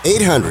now.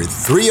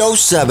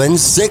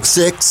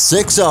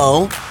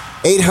 800-307-6660.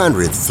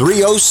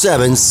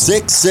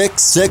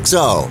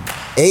 800-307-6660.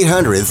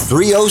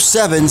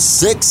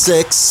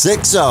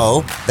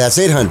 800-307-6660. That's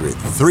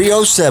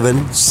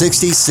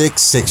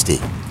 800-307-6660.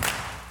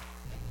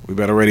 We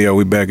Battle Radio.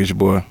 We back. It's your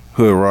boy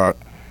Hood Rock,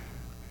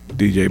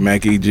 DJ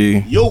Mac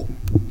E.G. Yo.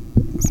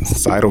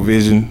 Cyto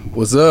Vision.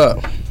 What's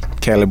up?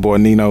 Cali Boy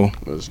Nino.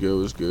 What's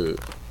good? What's good?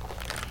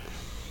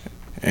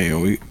 Hey,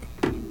 we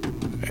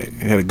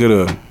had a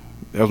good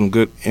that was some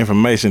good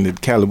information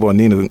that Cali Boy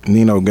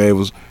Nino gave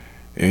us.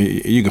 And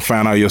you can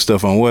find out your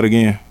stuff on what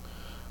again?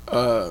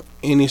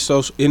 Any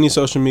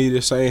social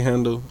media, same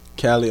handle,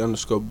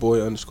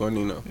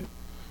 Cali_boy_Nino.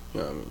 You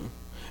know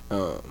what I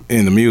mean?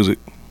 In the music.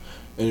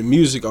 And the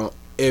music on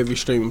every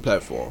streaming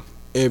platform.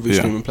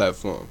 Streaming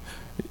platform.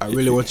 I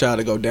really want y'all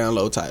to go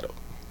download Tidal.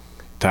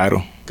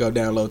 Go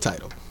download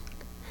Tidal.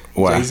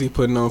 Why? Jay-Z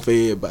putting on for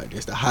everybody.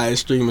 It's the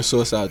highest streaming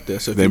source out there.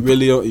 So if you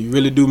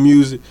really do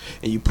music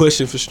and you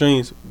pushing for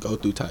streams, go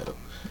through Tidal.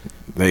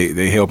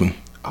 They helping.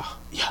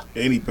 Yeah.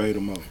 And he paid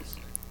the most.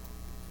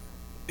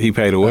 He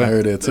paid the what? I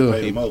heard that too.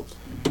 They paid the most.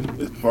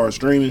 As far as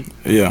streaming,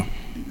 yeah.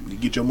 You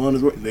get your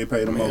money's worth, they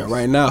pay the most.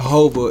 Right now,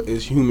 Hova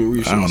is human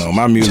resources. I don't know.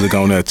 My music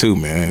on that too,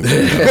 man.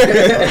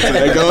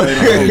 They go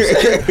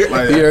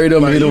like, you heard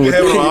them. Like, you can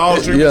have it on all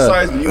streaming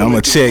sites, but you I'm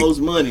make gonna check. the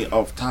most money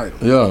off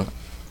Tidal.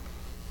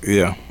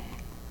 Yeah.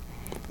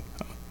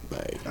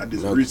 I did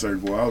some research,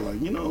 boy. I was like,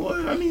 you know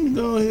what? I need to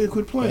go ahead and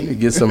quit playing. You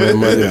get some of the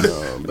money.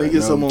 They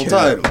get some on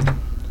Tidal.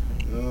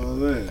 You know what I'm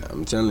saying?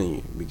 I'm telling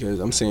you, because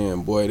I'm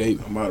saying, boy,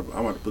 I'm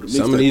about to put a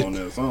mixtape on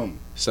there or something.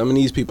 Some of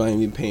these people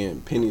ain't even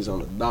paying pennies on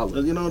the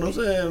dollar. You know what I'm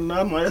saying? And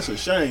I'm like, that's a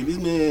shame. These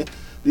men,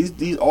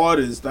 these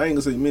artists, I ain't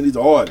gonna say men, these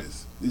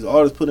artists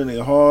put in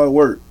their hard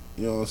work.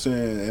 You know what I'm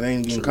saying? And they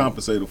ain't getting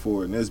compensated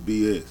for it, and that's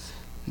BS.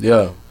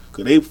 Yeah.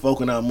 Cause they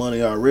forking out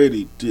money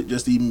already to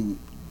just even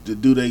to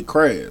do their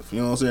craft.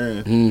 You know what I'm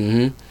saying?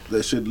 Mm-hmm.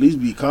 That should at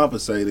least be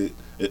compensated,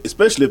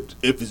 especially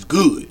if it's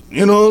good.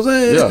 You know what I'm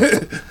saying?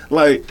 Yeah.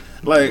 like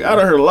I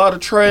done heard a lot of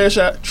trash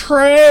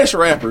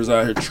rappers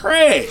out here,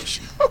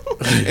 trash,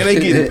 and they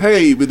getting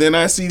paid. But then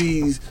I see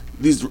these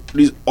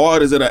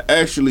artists that are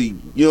actually,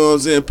 you know what I'm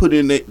saying, put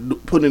in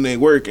their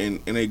work and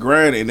they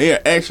grind and they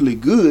are actually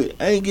good.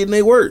 I ain't getting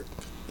their work.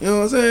 You know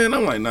what I'm saying?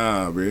 I'm like,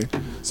 nah, bro,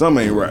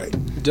 something ain't right.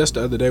 Just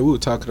the other day, we were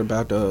talking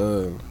about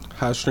the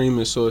how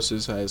streaming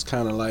sources has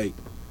kind of like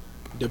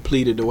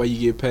depleted the way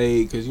you get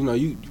paid, because you know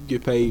you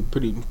get paid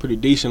pretty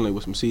decently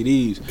with some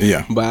CDs.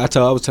 Yeah. But I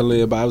was telling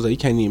everybody, I was like, you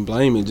can't even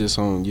blame it just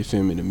on, you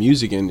feel me, the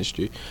music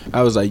industry.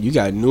 I was like, you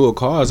got newer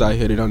cars out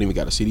here that don't even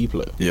got a CD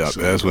player. Yeah,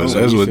 so that's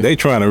what they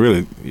trying to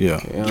really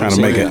trying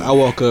to make it. I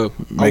walk up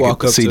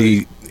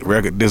CD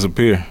record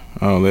disappear.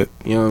 All that.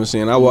 You know what I'm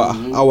saying? I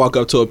walk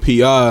up to a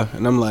PR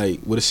and I'm like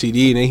with a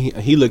CD and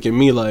he look at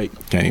me like,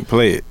 can't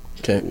play it.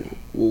 Can't.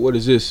 Well, what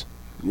is this?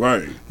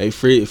 Right. They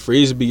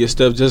freeze be your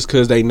stuff just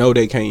because they know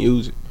they can't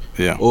use it.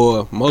 Yeah.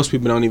 Or most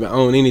people don't even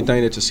own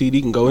anything that your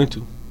CD can go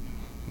into.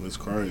 That's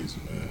crazy,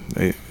 man.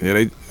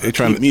 They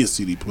trying to me a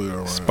CD player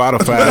around.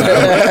 Spotify.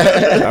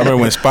 I remember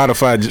when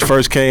Spotify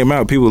first came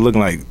out, people were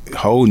looking like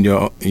holding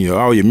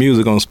all your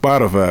music on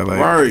Spotify. Like,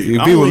 right.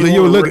 People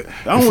you were looking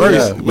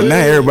first, but now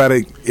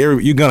everybody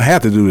you're gonna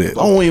have to do that.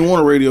 I don't even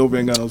want a radio if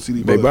ain't got no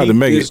CD player. They about to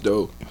make it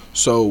though.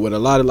 So with a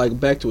lot of, like,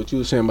 back to what you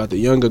were saying about the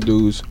younger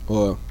dudes,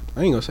 or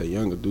I ain't gonna say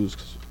younger dudes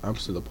because I'm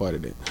still a part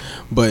of that,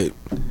 but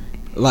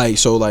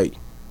so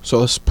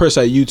it's per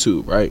se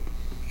YouTube, right?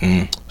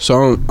 Mm.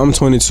 So I'm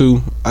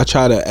 22. I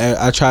try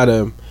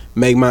to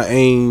make my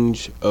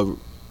age of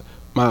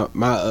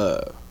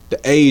the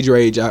age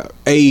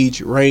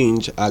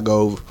range I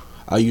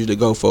usually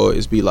go for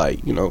is be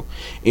like, you know,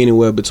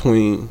 anywhere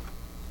between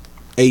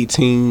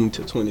 18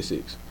 to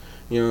 26.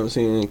 You know what I'm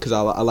saying? Because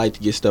I like to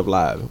get stuff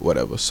live,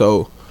 whatever.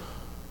 So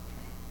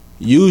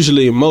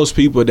usually most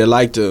people that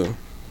like to,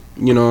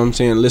 you know what I'm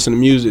saying, listen to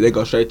music, they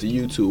go straight to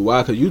YouTube.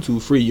 Why? Because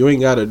YouTube free. You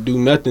ain't got to do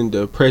nothing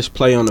to press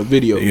play on the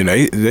video. You know,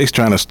 they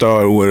trying to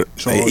start with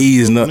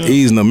easing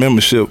the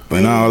membership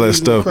and all that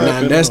stuff.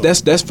 Now, that's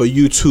for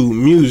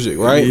YouTube music,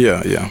 right?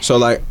 Yeah. So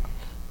like,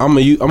 I'm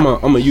a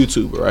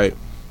YouTuber, right?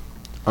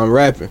 I'm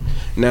rapping.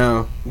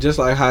 Now, just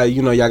like how,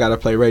 you know, y'all got to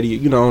play radio,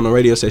 you know, on the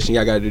radio station,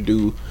 y'all got to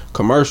do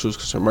commercials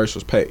because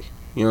commercials pay.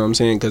 You know what I'm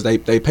saying? Because they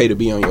pay to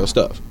be on your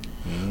stuff.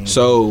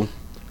 So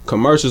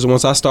commercials.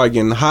 Once I start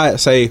getting hot,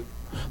 say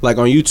like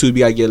on YouTube, you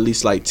gotta get at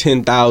least like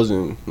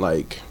 10,000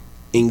 like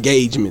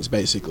engagements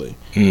basically.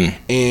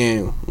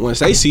 And once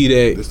they see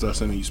that, they start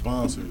sending you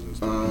sponsors and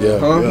stuff.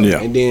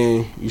 And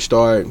then you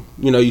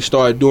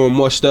start doing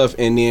more stuff,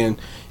 and then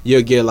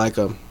you'll get like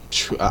a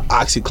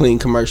OxyClean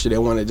commercial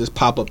that want to just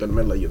pop up in the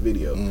middle of your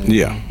video.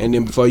 And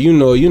then before you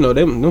know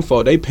them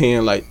folk, they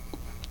paying like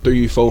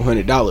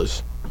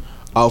 $300-400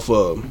 off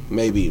of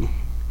maybe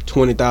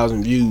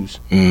 20,000 views.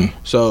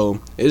 So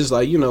it's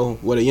like, with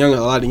a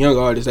lot of young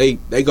artists,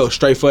 they go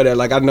straight for that.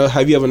 Like, I know,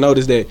 have you ever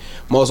noticed that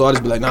most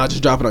artists be like, nah,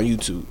 just drop it on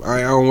YouTube.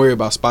 I don't worry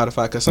about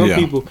Spotify, because some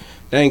people,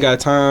 they ain't got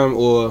time,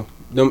 or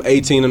them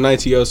 18 or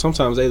 19 year olds,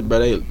 sometimes they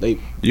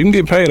you can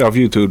get paid off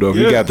YouTube though if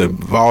you got the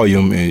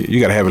volume, and you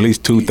got to have at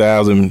least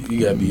 2,000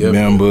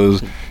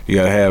 members. You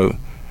got to have.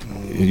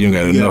 You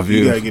got enough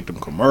views. You gotta get them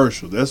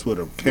commercials. That's what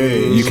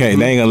okay. You can't.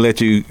 They ain't gonna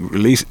let you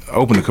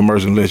open the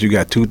commercial unless you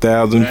got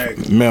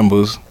 2,000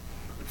 members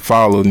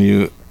following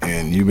you,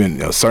 and you've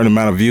been a certain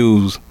amount of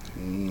views.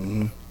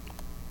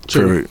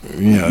 True.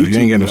 You ain't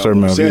getting a certain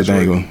amount of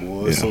views.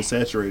 It's so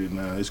saturated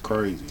now. It's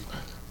crazy.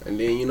 And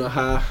then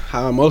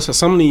how most of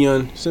some of the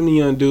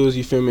young dudes,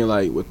 you feel me,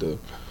 like with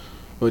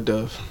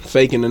the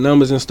faking the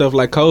numbers and stuff,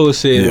 like Cole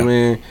said,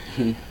 man.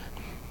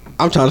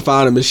 I'm trying to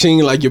find a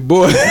machine like your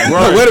boy.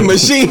 Right. What a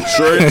machine.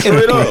 Straight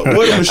up.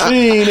 What a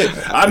machine.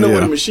 I know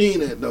what a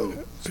machine at, though.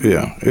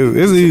 Yeah.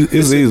 It's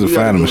easy to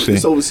find a machine.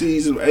 It's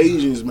overseas, some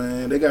Asians,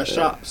 man. They got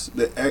shops.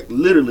 They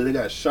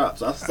got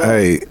shops. I saw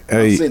Hey.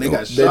 They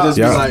got shops.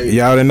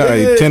 Y'all didn't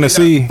know,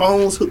 Tennessee.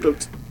 Phones hooked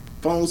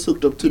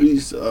up to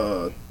these,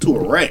 to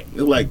a rack.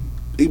 It's like,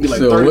 it'd be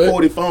like 30,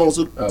 40 phones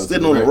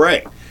sitting on a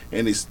rack.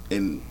 And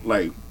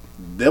like,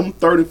 them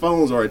 30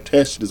 phones are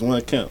attached to this one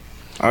account.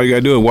 All you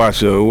gotta do is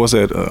watch what's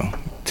that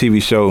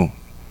TV show,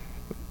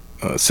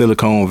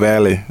 Silicon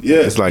Valley.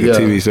 It's like a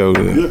TV show.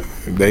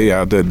 They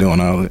out there doing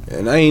all that.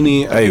 And I ain't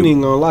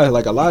even gonna lie.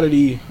 Like a lot of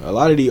the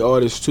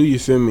artists too. You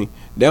feel me?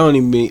 They don't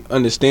even be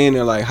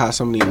understanding like how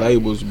some of these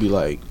labels be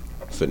like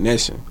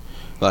finessing.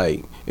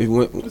 Like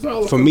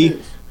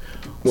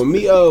when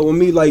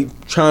me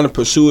like trying to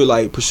pursue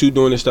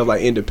doing this stuff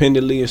like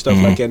independently and stuff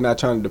like that, not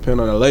trying to depend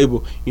on a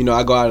label.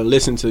 I go out and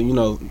listen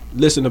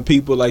to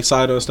people like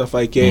Sido and stuff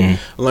like that,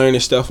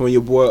 learning stuff from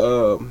your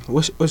boy.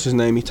 What's his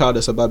name? He taught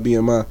us about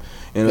BMI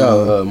and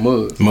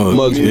Muggs.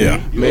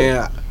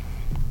 Man,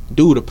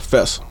 dude, a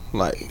professor.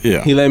 Like,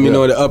 he let me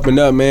know the up and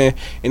up, man.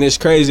 And it's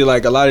crazy.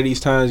 Like a lot of these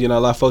times, a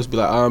lot of folks be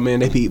like, oh man,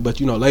 but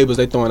labels,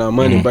 they throwing out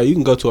money. But you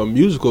can go to a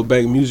musical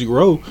bank, Music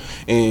Row,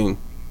 and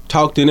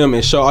talk to them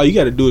and show. All you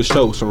got to do is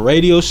show some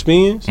radio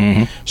spins,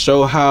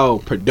 show how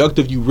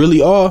productive you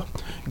really are.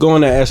 Go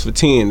in there, ask for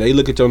 10. They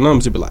look at your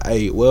numbers and be like,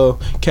 hey, well,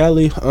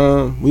 Cali,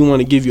 we want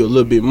to give you a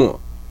little bit more.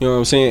 You know what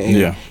I'm saying?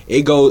 And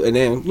it goes, and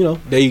then,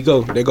 there you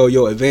go. There go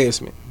your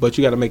advancement. But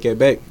you got to make that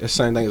back. That's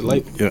the same thing as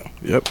label.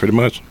 Yeah, pretty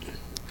much.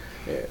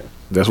 Yeah.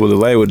 That's what the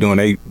label doing.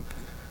 They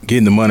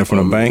getting the money from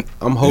the bank.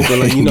 I'm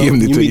hoping, like, you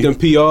meet them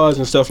PRs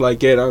and stuff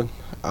like that.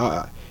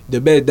 The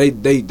bet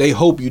they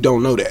hope you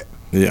don't know that.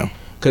 Yeah.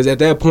 Because at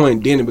that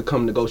point, then it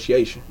become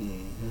negotiation.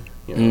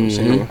 You know what I'm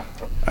saying?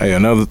 Hey,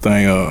 another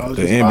thing,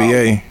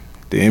 the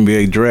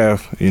NBA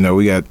draft,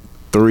 we got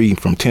 3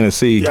 from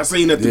Tennessee. Yeah, I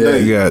seen that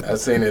today. I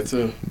seen it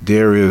too.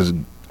 Darius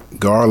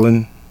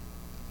Garland,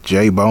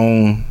 J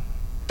Bone,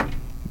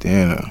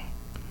 then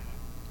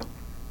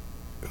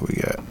we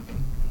got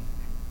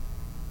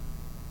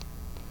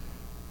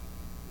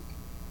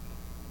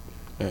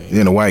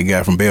then a white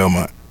guy from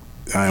Belmont.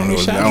 I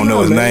don't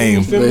know his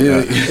name.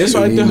 It's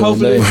right there.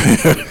 Hopefully,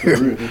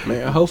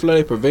 man. Hopefully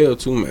they prevail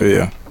too, man.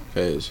 Yeah.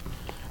 Because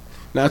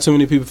not too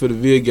many people for the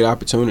Ville get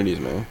opportunities,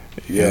 man.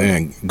 Yeah.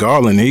 And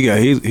Garland, he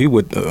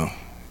with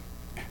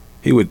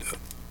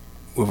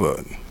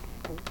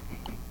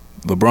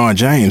LeBron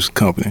James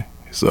company,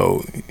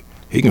 so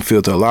he can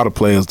filter a lot of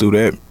players through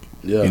that.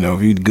 Yeah.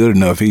 If he's good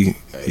enough, he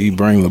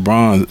bring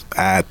LeBron's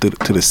eye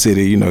to the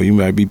city. You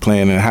might be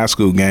playing in a high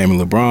school game and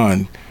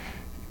LeBron.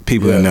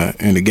 People in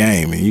the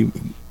game, and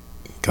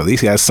because he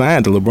got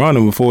signed to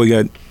LeBron before he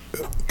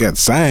got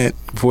signed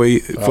for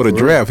the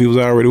draft, he was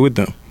already with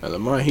them. And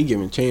LeBron, he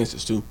giving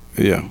chances too.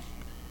 Yeah,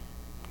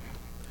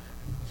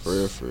 for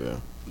real.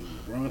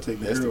 LeBron take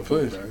the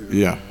push.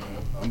 Yeah.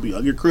 I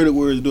get credit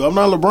where it's due. I'm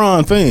not a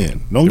LeBron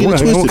fan. Don't get it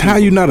twisted. How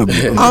you not a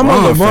LeBron I'm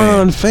a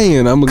LeBron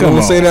fan. I'm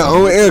gonna say that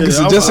on air just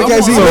in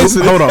case he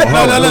listens. Hold on.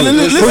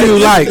 Who you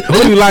like?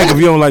 Who you like if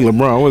you don't like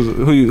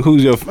LeBron?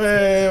 Who's your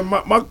man?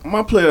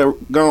 My player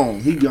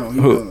gone. He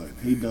gone.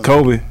 He done.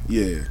 Kobe.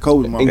 Yeah,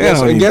 Kobe. And guess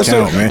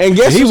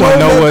he wasn't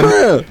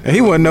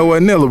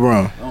nowhere near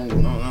LeBron.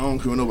 I don't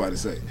care what nobody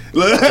say.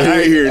 I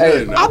ain't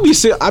hear nothing. People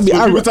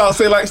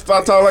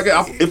start talking like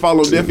that. It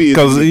follow deaf ears.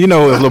 Because if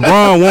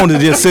LeBron wanted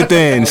to just sit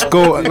there and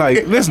score,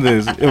 like listen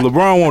to this. If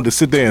LeBron wanted to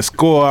sit there and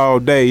score all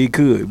day, he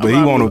could. But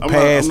he want to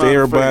pass to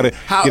everybody,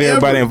 get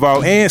everybody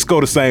involved, and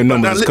score the same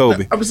numbers as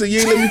Kobe. I'm saying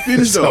you ain't let me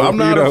finish though. I'm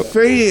not a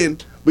fan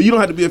But you don't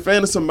have to be a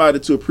fan of somebody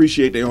to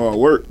appreciate their hard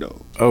work,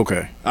 though.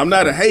 Okay. I'm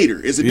not a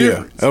hater. It's a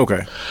difference.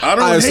 Okay. I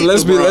don't hate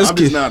LeBron. I'm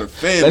just not a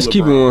fan Let's of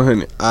keep it LeBron.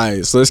 100. All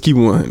right, so let's keep it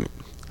 100.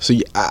 So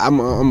I'm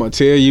going to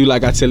tell you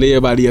like I tell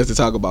everybody else to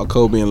talk about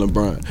Kobe and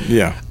LeBron.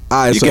 Yeah.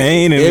 All right, You so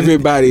can't even,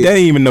 everybody. That ain't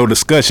even no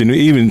discussion.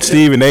 Even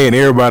Stephen A. and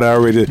everybody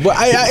already. But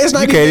it's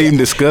not you can't even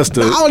discuss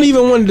the. I don't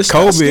even want to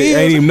discuss Kobe skills.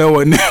 ain't even know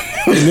what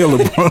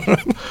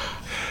LeBron.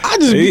 I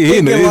just be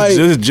thinking it's like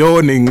just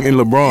Jordan and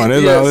LeBron.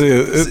 That's all it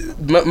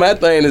is. My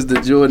thing is the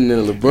Jordan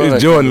and LeBron.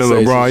 It's Jordan and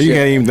conversation. LeBron. You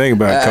can't even think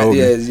about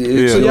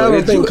Kobe. So y'all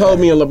don't think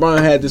Kobe and LeBron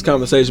had this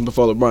conversation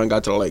before LeBron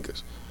got to the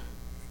Lakers?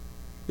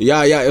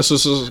 Yeah.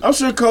 I'm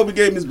sure Kobe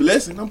gave him his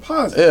blessing. I'm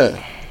positive.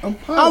 Yeah. I'm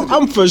positive.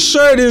 I'm for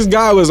sure this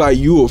guy was like,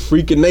 you a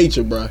freak of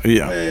nature, bro.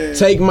 Yeah. Man.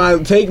 Take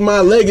my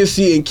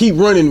legacy and keep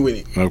running with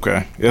it.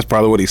 Okay. That's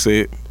probably what he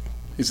said.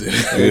 He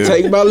said,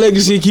 Take my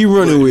legacy and keep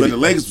running with But it. the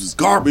Lakers was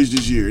garbage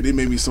this year. They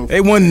made me so.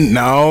 They wasn't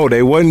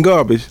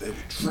garbage.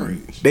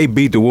 They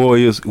beat the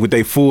Warriors with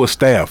their full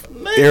staff.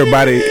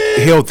 Everybody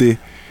healthy.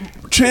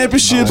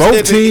 Championships.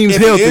 Both teams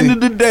at healthy. the end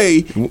of the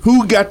day,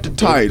 who got the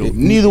title?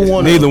 Neither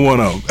one. Neither one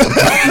of them.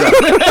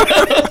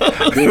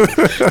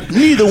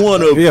 Neither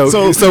one of them. Yeah,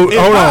 so hold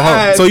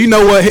on. So you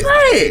know what?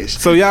 Trash.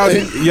 So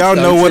y'all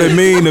know what it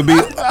mean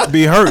to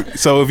be hurt.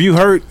 So if you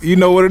hurt, you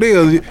know what it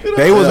is.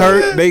 They was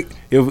hurt.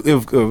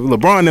 If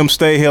LeBron and them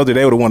stayed healthy,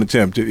 they would have won the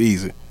championship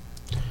easy.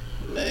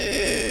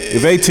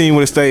 If their team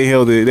would have stayed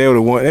healthy, they would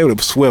have won. They would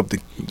have swept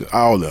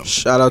all of them.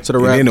 Shout out to the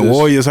Raptors. And then the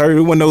Warriors hurt.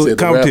 It wasn't no Said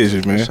the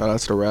competition, man. Shout out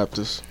to the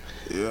Raptors.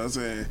 You know what I'm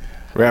saying?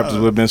 Raptors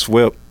would have been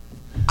swept.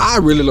 I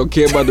really don't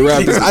care about the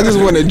Raptors. I just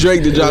wanted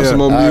Drake to drop some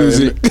more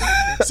music.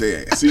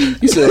 See,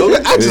 you said who?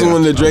 I just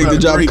wanted Drake to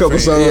drop a couple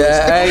songs.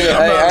 Yeah, I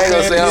ain't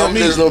gonna say I'm Me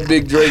just no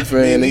big Drake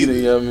fan either.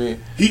 You know what I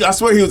mean? I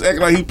swear he was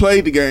acting like he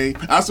played the game.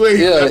 I swear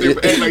he was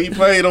acting like he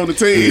played on the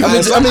team. I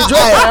mean Drake,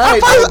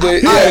 alright, but He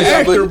an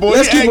actor, boy.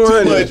 let's He keep act it too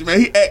 100. much, man.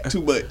 He act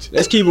too much.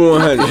 Let's keep it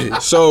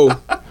 100. So,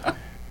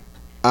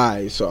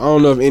 alright. So I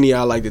don't know if any of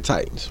y'all like the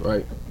Titans,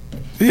 right?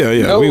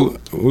 Yeah. No.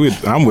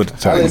 I'm with the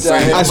Titans.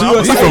 I see you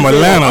He's from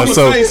Atlanta,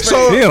 so Saints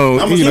fan. he don't.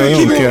 I'm a You know, he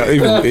Saints don't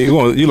fan.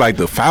 care. You like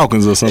the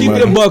Falcons or Keep something.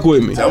 it a buck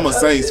with me. I'm a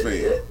Saints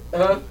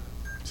fan.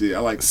 See, I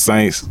like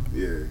Saints.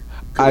 Yeah.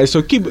 Alright.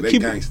 So keep They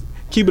it gangster.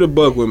 keep it a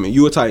buck with me.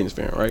 You a Titans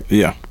fan, right?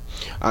 Yeah.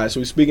 All right, so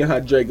we speaking how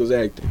Drake was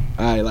acting.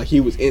 All right, like he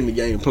was in the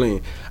game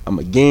playing. I'm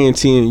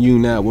guaranteeing you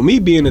now, with me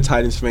being a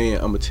Titans fan,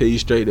 I'm going to tell you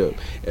straight up,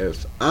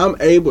 if I'm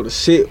able to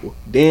sit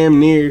damn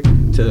near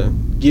to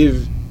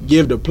give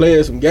the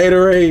players some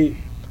Gatorade,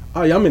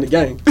 oh yeah, I'm in the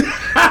game.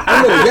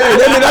 I'm in the game.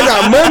 That means I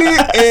got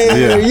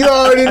money, and you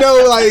already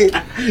know, like,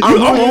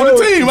 I'm on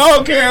the team. I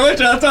don't care what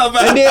y'all talking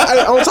about. And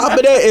then on top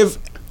of that, if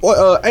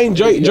ain't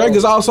Drake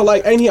is also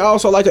like, ain't he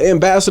also like an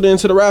ambassador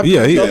into the Raptors?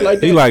 Yeah, and stuff like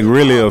that? he like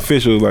really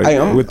official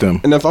like with them.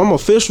 And if I'm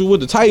official with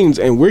the Titans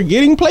and we're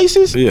getting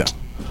places, Yeah.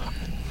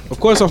 of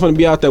course I'm gonna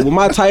be out there with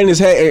my Titans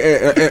hat.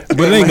 But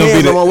it ain't gonna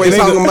be the on my way it ain't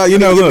talking gonna- about you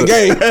know, the look,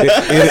 game.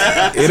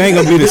 it ain't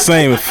gonna be the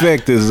same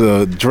effect as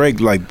Drake,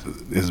 like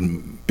his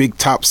big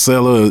top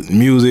seller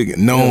music,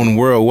 known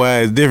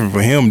worldwide. It's different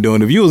for him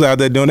doing. If you was out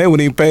there doing, they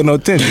wouldn't even pay no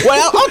attention.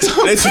 Well, I'm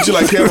They treat you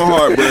like Kevin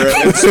Hart, bro.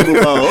 At the Super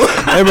Bowl.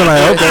 They be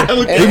like,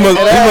 okay, he must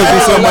be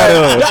somebody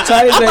else.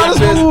 I thought that's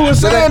what we were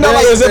saying. Though,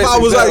 like, as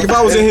if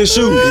I was in his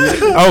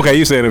shoes. Okay,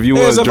 you saying if you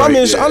was As if I'm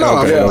Drake. in. I know.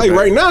 Okay, Like okay.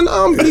 right now,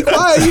 I'm be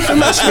quiet. You feel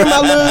me? I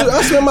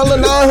spend my little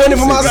 900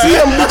 for my seat.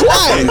 I'm be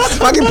quiet.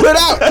 If I can put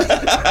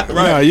out.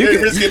 Nah, you You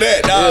can, risking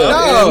that,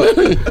 dog.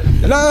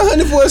 No,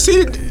 900 for a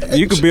seat.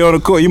 you could be on the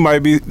court. You might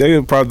be.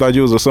 They probably thought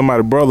you was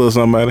somebody's brother or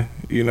somebody.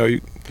 You know,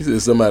 He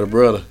said somebody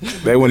brother.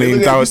 they wouldn't even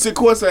You thought. sit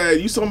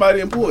courtside, you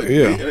somebody important.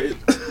 Yeah. Yeah,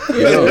 that's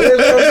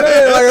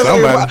what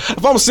I'm saying. Like,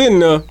 if I'm sitting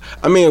there,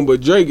 I mean, but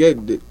Drake,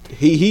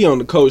 he on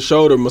the coach's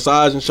shoulder,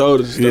 massaging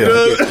shoulders and stuff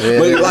like that. Yeah.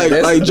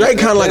 But like Drake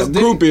kind of like a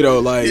groupie though.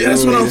 Like Yeah,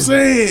 that's what I'm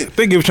saying. I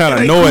think he was trying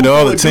to annoy the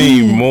other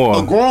team more.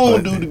 A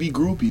grown dude to be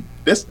groupie.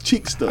 That's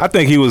chick stuff. I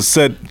think he was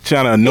trying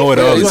to annoy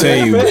the other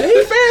team.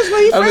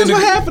 He friends with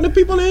half of the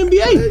people in the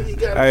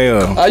NBA.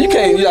 Hey,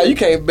 you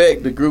can't back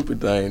the groupie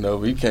thing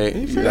though. You can't.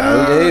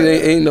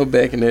 Ain't no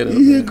backing that up.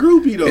 He a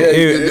groupie though.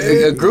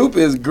 Yeah, a group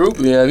is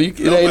groupie. I mean, it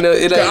ain't no.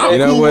 It ain't. I'm You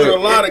know cool what? with a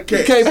lot of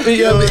cats. You can't be.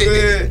 You know what I'm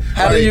saying?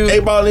 How do you?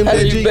 A-ball How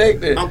do you MJG, back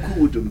that? I'm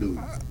cool with them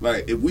dudes.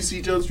 Like if we see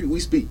each other on the street, we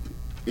speak.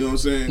 You know what I'm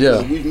saying? Yeah.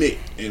 'Cause we've met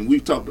and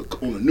we've talked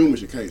on a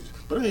numerous occasions.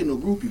 But I ain't no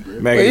groupie,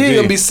 bro. But he ain't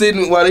gonna be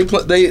sitting while he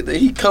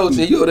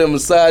coaching. You over there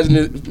massaging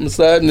his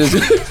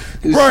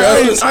Bro,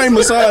 I ain't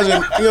massaging,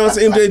 you know what I'm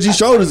saying, MJG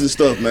shoulders and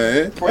stuff,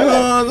 man. You know what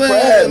I'm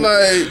saying?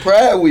 Like,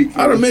 Pride week.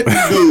 I done met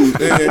these dudes,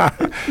 man. You know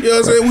what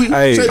I'm saying? We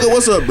Hey. check out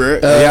what's up, bro.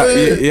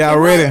 y'all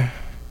ready?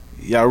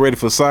 Y'all ready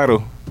for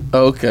Saito?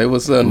 Okay,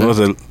 what's up now? What's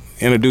it?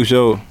 Introduce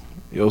your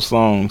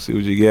song. See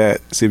what you got.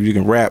 See if you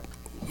can rap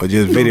or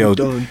just video.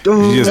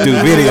 You just do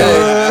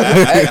video.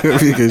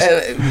 Because-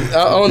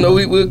 I don't know.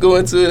 We'll go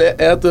into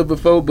it after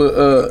before,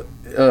 but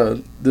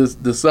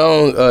the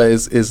song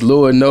is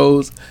Lord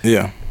Knows.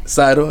 Yeah.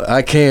 Saito,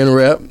 I can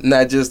rap.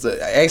 Not just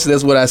actually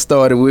that's what I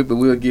started with, but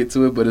we'll get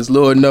to it. But it's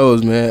Lord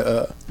Knows, man.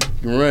 You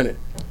can run it.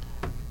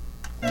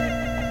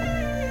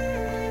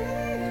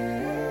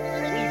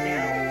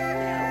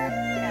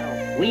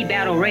 We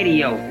Battle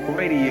Radio.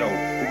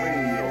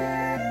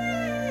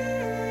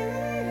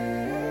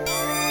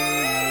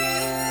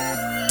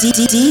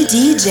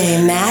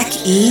 DJ Mac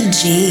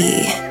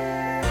EG.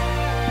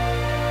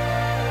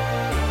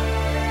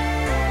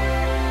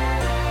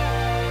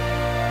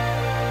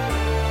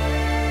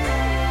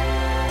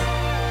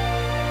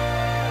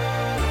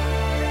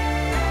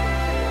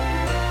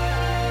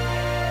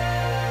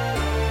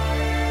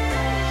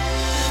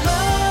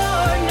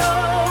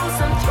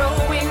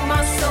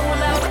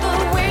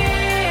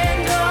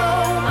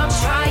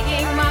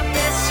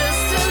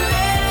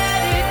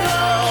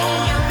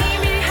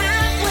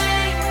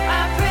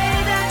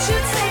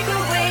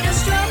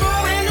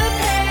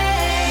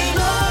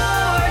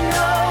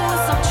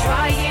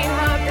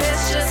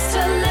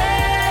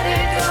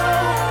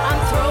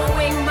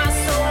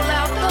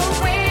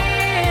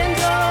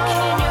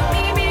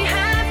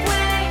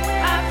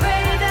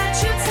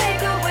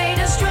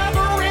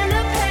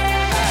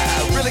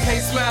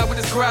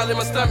 In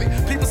my stomach,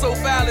 people so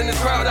foul in this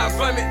crowd, I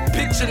vomit.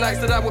 Picture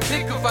nights that I would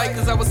pick a fight,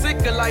 cause I was sick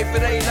of life,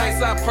 it ain't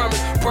nice, I promise.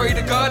 Pray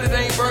to God it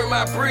ain't burnt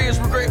my bridge,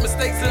 regret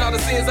mistakes and all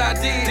the sins I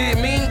did. Did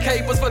mean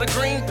capers for the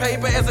green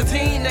paper, as a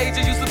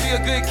teenager, used to be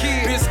a good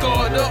kid. Been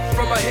scarred up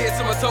from my head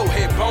to my toe,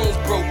 head bones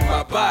broke,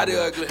 my body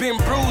ugly. Been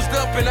bruised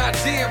up and I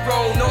did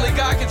wrong, only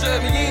God can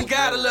judge me, you ain't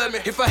gotta love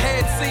me. If I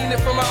had seen it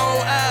from my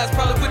own eyes,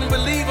 probably wouldn't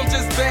believe I'm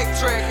just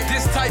backtracking.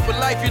 This type of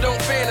life you don't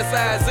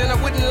fantasize, and I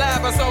wouldn't lie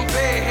about something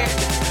bad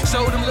happening.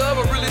 Showed them love,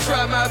 I really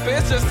tried my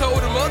best, just told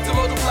them up to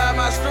multiply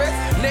my stress.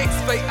 Next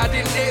fate, I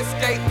didn't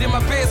escape. Then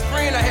my best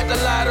friend, I had to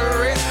lie to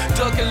arrest.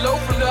 Ducking low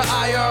from the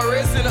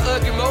IRS in the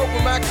ugly mode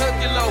with my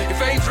cookie low.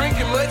 If I ain't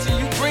drinking much and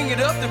you bring it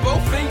up, then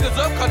both fingers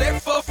up, cause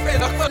that fuck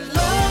and I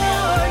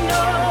Lord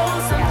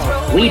knows I'm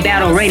throwing. We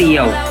Battle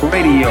Radio. I'm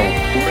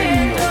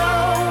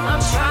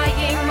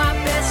trying my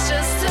best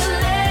just to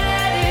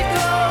let it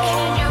go.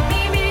 Can you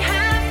meet me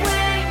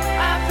halfway?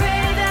 I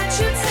pray that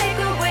you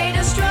take away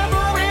the struggle.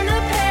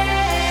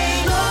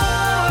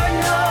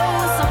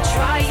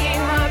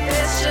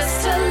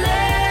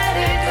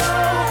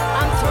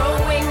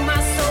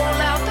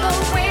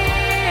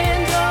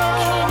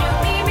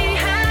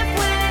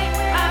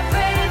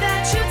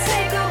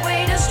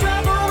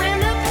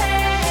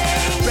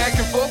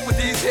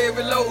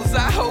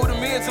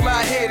 Till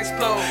my head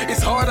explode. It's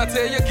hard, I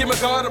tell you, give my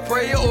God a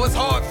prayer, or it's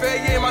hard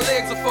failure and my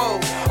legs are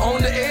fold. On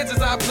the edges,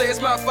 I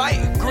pledge my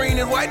fight. Green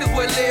and white is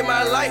what led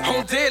my life.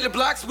 On deadly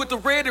blocks with the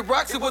red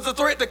rocks, it was a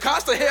threat to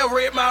cost the hell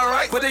read my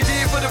right. But they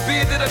did for the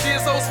bid that I did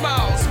so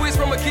small. Switched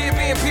from a kid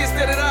being pissed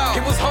at it all.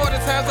 It was hard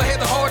at times, I had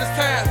the hardest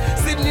time.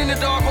 Sitting in the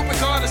dark, hoping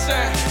God to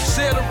shine.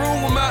 Shared a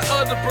room with my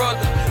other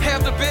brother.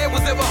 Half the bed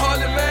was ever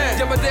hardly mine.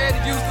 Yeah, my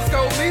daddy used to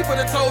scold me, but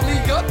it told me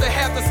up to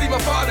have to see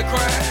my father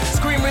crying.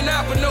 Screaming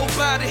out, but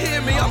nobody hear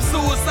me. I'm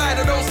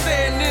suicidal, don't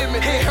stand near me.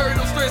 Head hurt,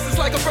 I'm stressed, it's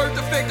like a birth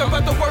defect. I'm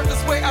about to work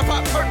this way, I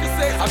pop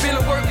Percocet. I've been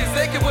a work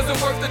exec, it wasn't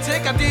worth the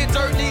check. I did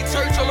dirt, need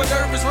church, I'm a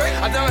nervous wreck.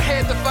 I done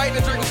had to fight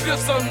and drink a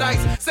fifth some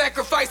nights.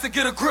 Sacrifice to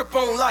get a grip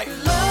on life.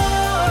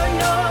 Lord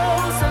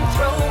knows I'm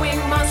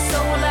throwing my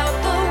soul out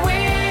the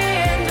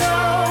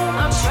window.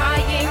 I'm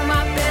trying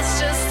my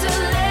best just to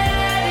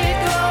let it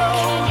go.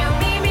 Can you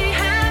meet me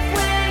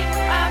halfway?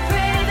 I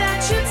pray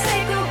that you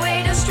take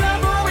away the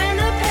struggle and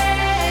the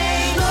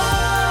pain.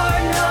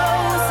 Lord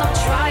knows I'm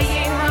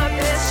trying my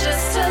best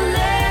just to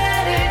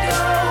let it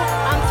go.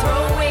 I'm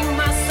throwing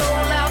my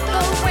soul out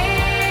the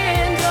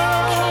window.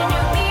 Can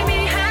you meet me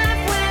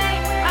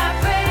halfway? I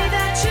pray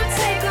that you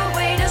take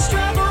away the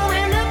struggle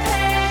and the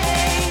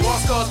pain. War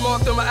scars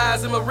marked on my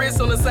eyes and my wrists,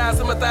 on the sides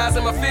of my thighs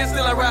and my fists.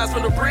 Still I rise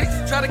from the bricks.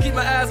 Try to keep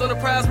my eyes on the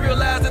prize,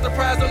 realize that the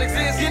prize don't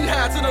exist. Getting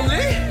high to them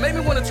lit. Made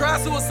me wanna try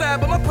suicide,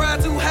 but my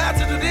pride too high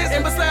to do this.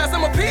 And besides,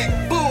 I'm a pit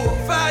bull.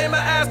 Fire in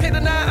my eyes, can't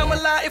deny I'ma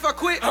lie if I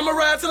quit. I'ma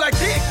ride till I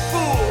get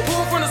full.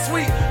 Pull from the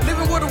sweet,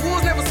 living where the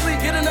wolves never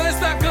sleep. Get an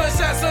unstopped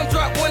gunshot, some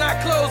drop when I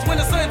close. When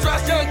the sun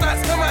drops, young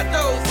thoughts come out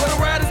those. Where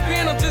the ride has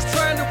been, I'm just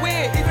trying to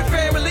win. Even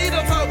family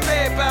don't talk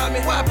bad about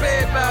me. Why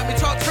bad about me?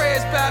 Talk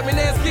trash about me.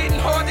 Now it's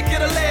getting hard to get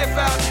a laugh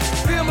out me.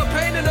 Feel my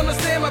pain and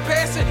understand my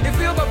passion. It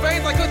feel my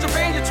veins like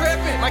contraband you're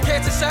trapping. My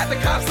catch a shot, the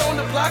cops on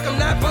the block. I'm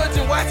not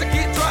budging, watch I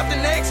get dropped in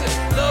action.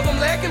 Love I'm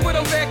lacking, but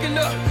I'm backing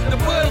up. The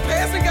blood I'm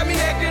passing got me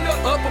acting up.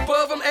 Up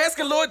above, I'm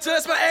asking, Lord,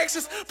 judge my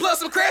actions.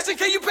 Plus I'm crashing,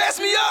 can you pass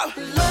me up?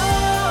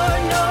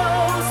 Lord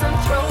knows I'm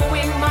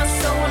throwing my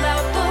soul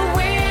out the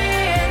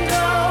window.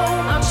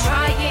 I'm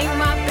trying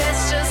my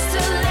best just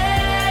to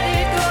let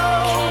it go.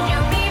 Can you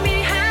meet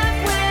me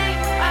halfway?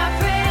 I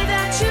pray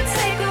that you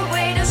take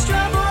away the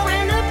struggle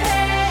and the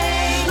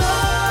pain.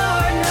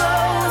 Lord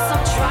knows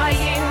I'm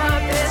trying my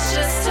best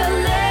just to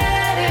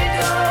let it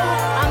go.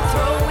 I'm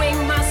throwing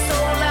my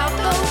soul out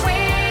the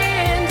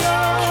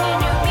window. Can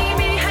you meet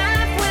me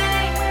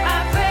halfway?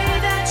 I pray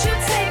that you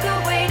take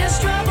away the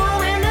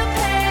struggle and the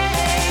pain.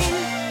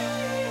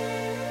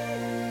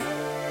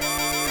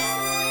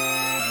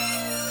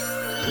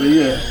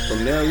 Yeah,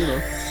 from now, you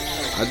know.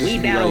 I just We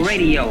Battle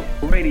Radio.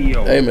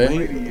 Hey,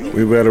 man.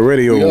 We Battle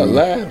Radio. We are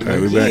live. Hey,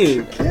 we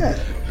back.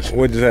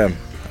 What just happened?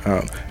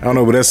 I don't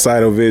know, but that's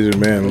Cytovision,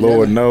 man.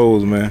 Lord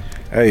knows, man.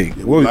 Hey,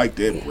 Yeah, we like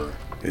that, bro.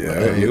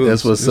 Yeah,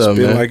 that's what's up,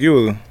 man. Like you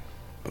was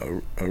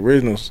a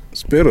original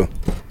spitter,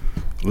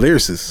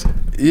 lyricist.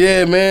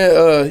 Yeah,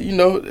 man. You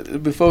know,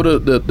 before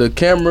the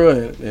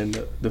camera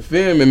and the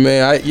filming,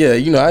 man. I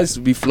used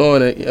to be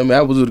flowing.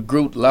 I was with a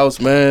group, Lost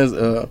Mans.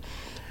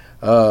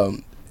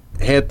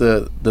 Had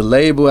the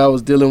label I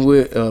was dealing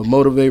with,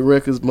 Motivate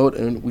Records,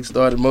 and we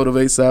started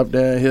Motivate South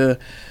down here.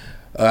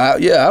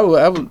 I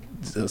was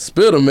a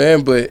spitter,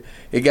 man, but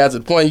it got to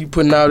the point you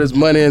putting all this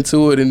money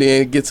into it, and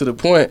then get to the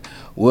point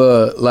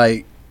where,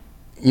 like,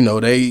 you know,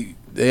 they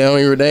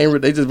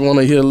just want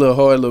to hear a little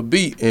hard little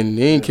beat, and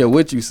they ain't care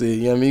what you said.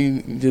 You know what I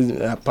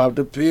mean? I popped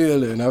a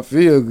pill and I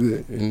feel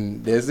good,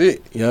 and that's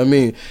it. You know what I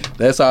mean?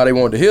 That's all they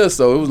wanted to hear.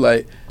 So it was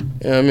like,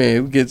 you know what I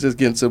mean? We just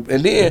getting to,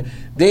 and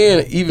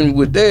then even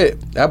with that,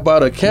 I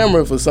bought a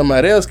camera for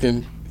somebody else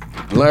can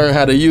learn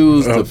how to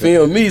use to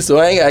film me, so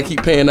I ain't gotta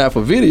keep paying out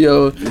for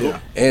videos. Yeah.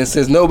 And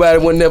since nobody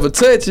would never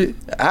touch it,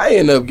 I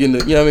end up getting,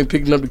 you know what I mean,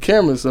 picking up the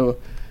camera. So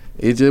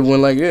it just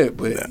went like that.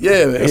 But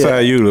yeah, man, that's how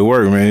it usually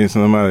work, man.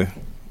 Somebody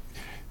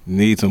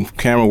need some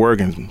camera work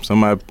and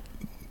somebody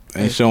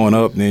ain't showing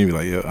up, then you be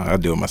like, yeah, I'll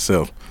do it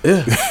myself.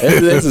 Yeah,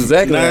 that's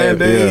exactly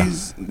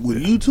nowadays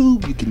with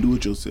YouTube, you can do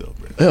it yourself,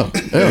 bro.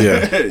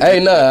 Yeah. Hey,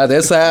 nah,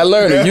 that's how I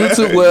learned it.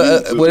 YouTube,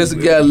 well, it's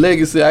got a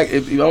legacy. I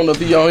don't know if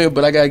he on here,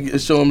 but I gotta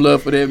show him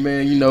love for that,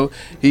 man. You know,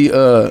 he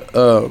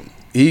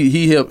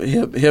helped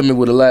me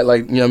with a lot,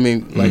 like, you know what I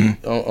mean,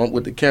 like on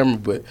with the camera.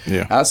 But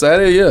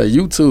outside of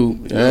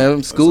YouTube,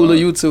 man, school of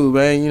YouTube,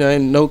 man. You know,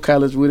 ain't no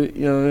college with it.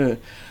 You know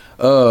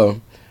what I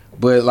mean?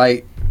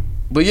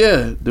 But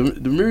yeah,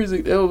 the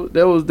music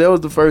that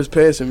was the first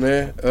passion,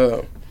 man.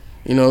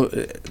 You know,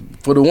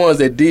 for the ones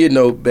that did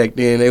know back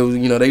then, they was,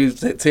 you know, they used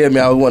to tell me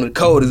I was one of the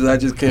coldest. I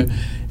just couldn't.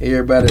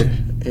 Everybody,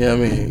 you know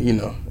what I mean? You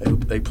know,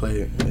 they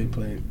played.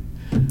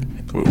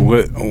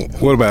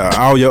 What about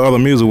all your other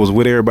music was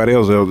with everybody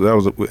else? That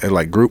was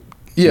like group.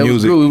 Yeah,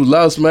 music. It was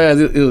Lost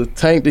Minds. It was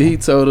Tank the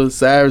Heat Total,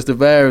 Cyrus the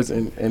Virus,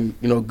 and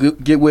you know,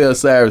 Get Well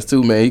Cyrus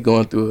too, man. He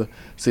going through a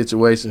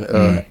situation.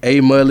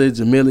 A Mullen,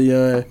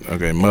 Jamilion.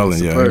 Okay, Mullen,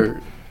 Superb.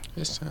 yeah.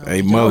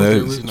 Hey,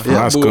 mother, from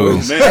high school.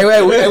 Hey,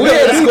 we had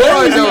the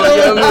squad though.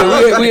 You know what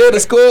I mean? We had the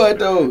squad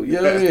though.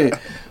 You know what I mean?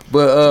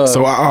 But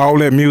so all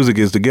that music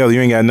is together.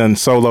 You ain't got nothing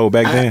solo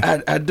back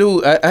then. I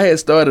do. I had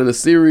started a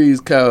series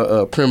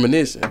called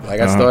Premonition. Like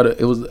I started.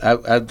 It was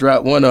I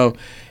dropped one of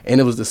them, and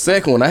it was the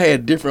second one. I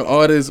had different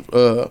artists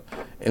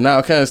and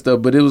all kind of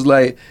stuff. But it was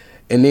like,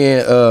 and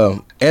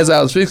then as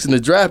I was fixing to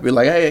drop it,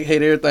 like I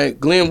had everything.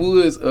 Glenn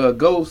Woods,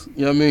 Ghost,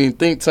 you know what I mean,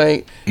 Think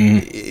Tank.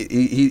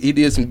 He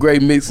did some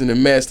great mixing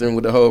and mastering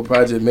with the whole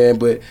project, man.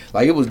 But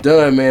like it was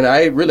done, man.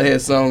 I really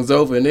had songs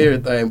over and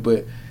everything.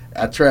 But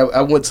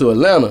I went to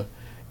Atlanta,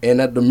 and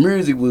the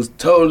music was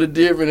totally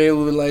different. It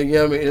was like, you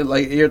know what I mean,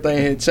 like everything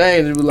had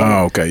changed. It was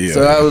like,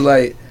 So I was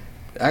like,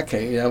 I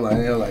can't. I'm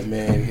like,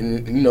 man.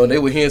 And, you know, they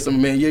were hearing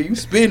some, man. Yeah, you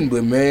spitting,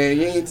 but man,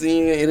 you ain't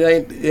seeing it.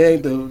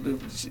 Ain't the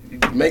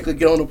make her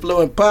get on the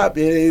floor and pop.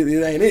 It ain't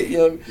it. You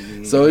know.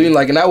 So you know,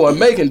 like, and I wasn't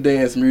making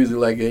dance music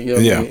like that. You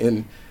know. What I mean?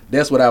 And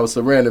that's what I was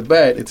surrounded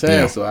by at the time.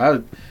 Yeah. So I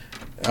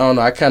don't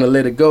know. I kind of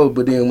let it go.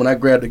 But then when I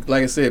grabbed,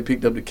 like I said,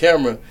 picked up the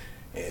camera,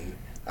 and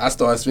I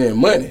started spending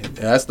money.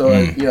 And I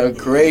started, you know,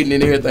 creating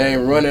and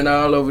everything, running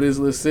all over this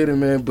little city,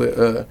 man.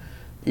 But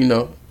you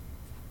know,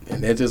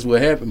 and that's just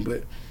what happened.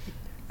 But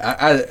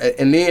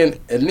and then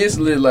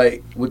initially,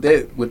 like with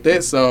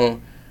that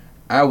song,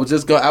 I was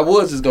just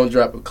gonna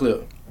drop a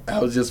clip. I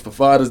was just for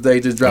Father's Day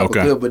just drop a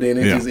clip, but then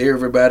it just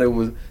everybody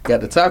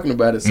got to talking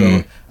about it.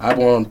 So I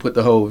want to put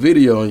the whole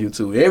video on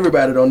YouTube.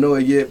 Everybody don't know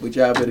it yet, but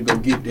y'all better go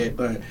get that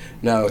thing.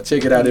 Now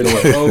check it out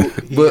anyway.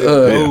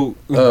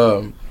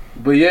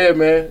 But yeah,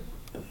 man,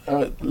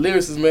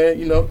 lyricists, man,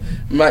 you know,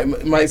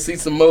 might see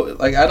some more.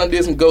 Like I done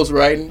did some ghost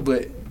writing,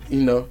 but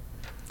you know.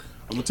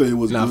 I'm gonna tell you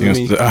what's good.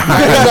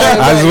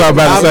 I was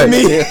about to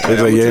say. It's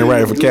like you ain't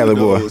writing for Cali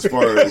boy. As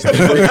far as like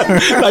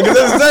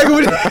that's exactly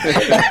what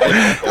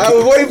I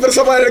was waiting for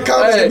somebody to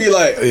comment and be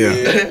like,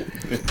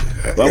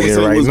 But I'm gonna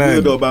say what's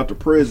good though about the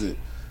present.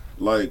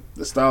 Like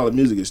the style of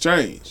music has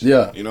changed.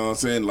 Yeah. You know what I'm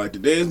saying? Like the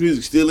dance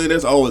music still in,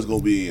 that's always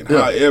gonna be in.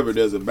 Yeah. However,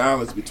 there's a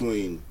balance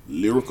between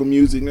lyrical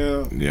music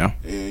now. Yeah.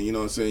 And you know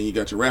what I'm saying, you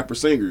got your rapper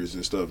singers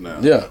and stuff now.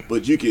 Yeah.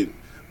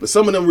 But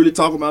some of them really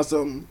talk about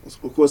something.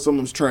 Of course, some of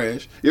them's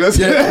trash. You know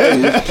what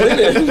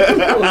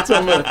I'm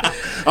saying?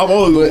 I'm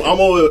always,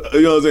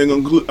 you know what I'm saying,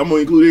 I'm gonna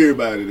include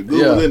everybody, the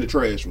good ones and the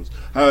trash ones.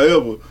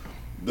 However,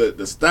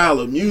 the style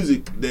of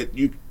music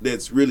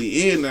that's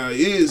really in now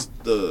is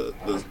the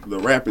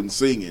rap and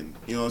singing.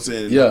 You know what I'm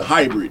saying? Yeah.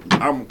 Hybrid. I'm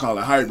gonna call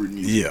it hybrid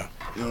music. Yeah.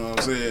 You know what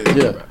I'm saying?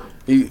 Yeah.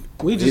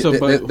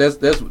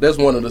 That's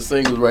one of the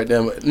singles right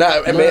there.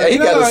 Nah, I mean, he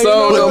got a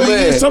song though,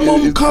 man. Some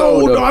of them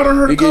cold though. I done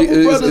heard a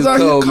couple brothers out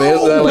here cold. Man.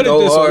 It's like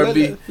old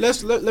R&B.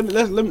 Let's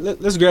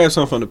grab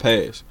something from the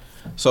past.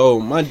 So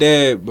my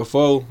dad,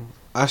 before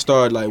I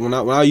started like when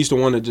I used to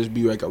want to just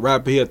be like a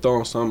rapper, he'd throw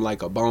on something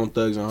like a Bone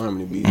Thugs and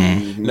Harmony beat.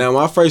 Now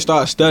when I first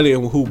started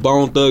studying who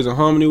Bone Thugs and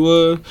Harmony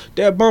was,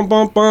 that bum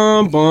bum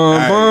bum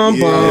bum bum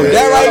bum,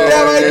 that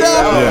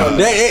right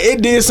there,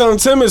 it did something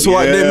to me, so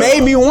that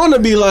made me want to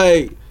be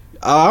like.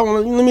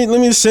 Let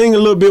me sing a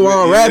little bit while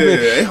I'm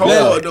rapping.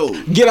 Hard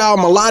though. Get all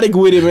melodic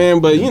with it, man.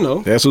 But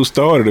that's who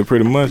started it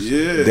pretty much.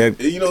 Yeah,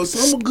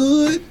 some are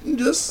good,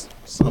 just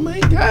some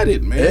ain't got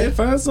it, man. Yeah.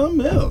 Find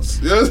something else.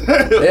 and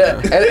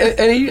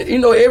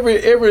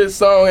every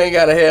song ain't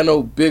gotta have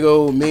no big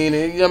old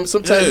meaning.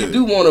 Sometimes you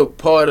do want to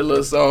part a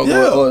little song,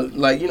 or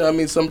like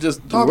some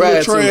just talk a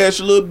little trash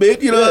a little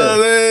bit. You know what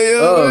I'm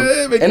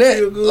saying? Make and you that,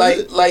 feel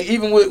good. like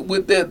even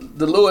with that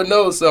the Lord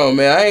Knows song,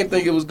 man, I ain't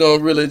think it was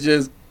gonna really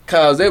just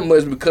cause that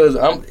much because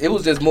it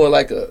was just more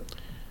like a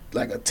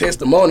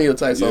testimonial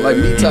type song, like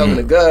me talking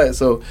to God.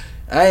 So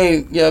I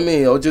ain't,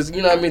 or just,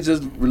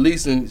 just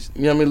releasing,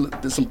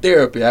 some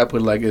therapy. I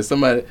put it like this.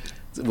 Somebody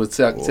was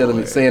telling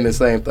me, saying the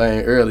same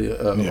thing earlier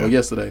or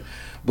yesterday.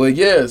 But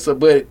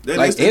that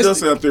like does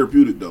sound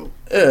therapeutic though.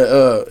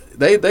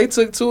 They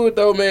took to it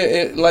though,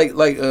 man. And like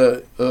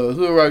Hood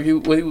Rock,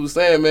 what he was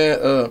saying,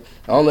 man.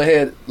 I only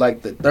had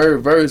like the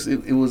third verse.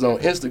 It was on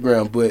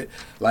Instagram, but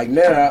like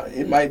now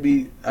it might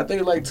be. I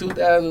think it's like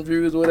 2,000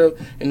 views or whatever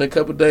in a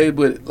couple days.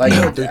 But like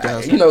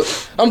 3,000.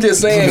 I'm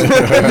just saying, me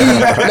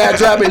not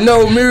dropping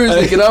no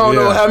music, and I don't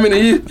know how many.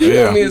 You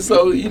know what I mean?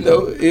 So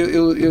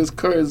it was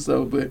crazy.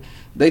 So, but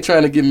they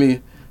trying to get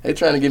me. They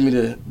trying to get me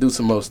to do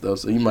some more stuff,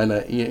 so you might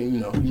not,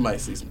 you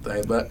might see some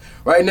things. But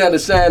right now the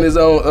shine is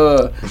on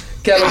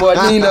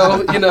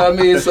Calabardino, you know what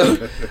I mean? So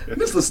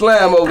Mr.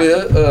 Slam over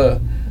here,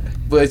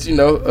 but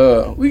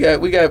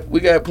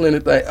we got plenty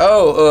of things.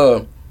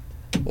 Well,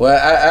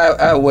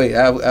 I wait.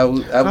 I was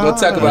gonna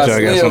talk about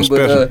Slim,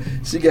 but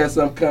she got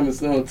something coming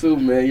soon too,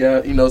 man.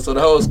 Yeah, so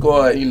the whole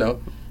squad,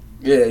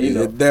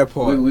 that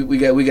part. We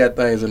got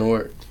things in the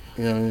work.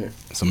 You know what I mean?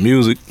 Some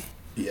music.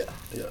 Yeah.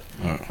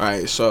 All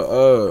right,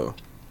 so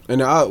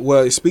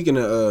speaking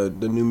of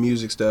the new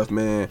music stuff,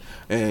 man,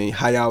 and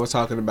how y'all was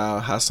talking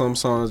about how some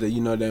songs that they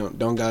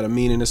don't got a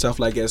meaning and stuff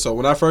like that. So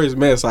when I first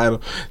met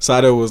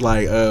Sidle was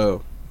like,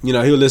 he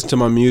would listen to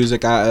my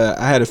music.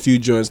 I had a few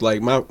joints.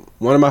 Like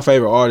one of my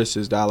favorite artists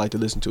that I like to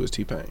listen to is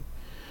T-Pain.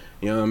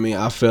 You know what I mean?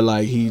 I feel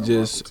like he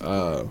just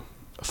a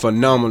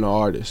phenomenal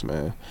artist,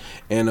 man,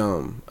 and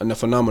a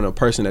phenomenal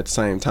person at the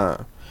same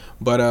time.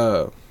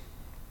 But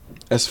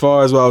as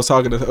far as what I was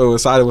talking to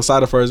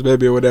Sada first,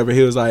 baby, or whatever,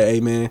 he was like, hey,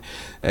 man,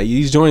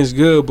 these joints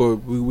good, but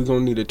we going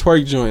to need a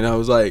twerk joint. I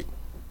was like,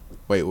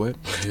 wait, what?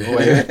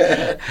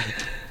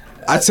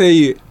 I tell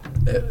you,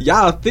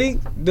 y'all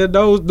think that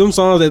them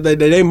songs that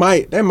they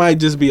might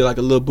just be like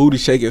a little booty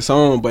shaking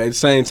song, but at the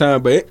same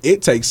time, but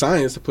it takes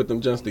science to put them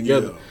joints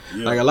together.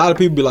 Yeah. Like a lot of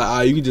people be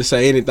like, you can just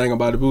say anything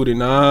about the booty.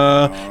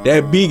 Nah,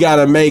 that beat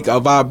gotta make a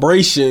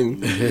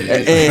vibration,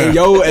 and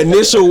your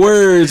initial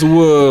words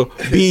will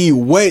be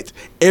what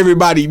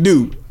everybody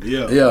do.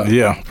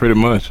 Yeah, pretty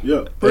much.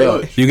 Yeah, pretty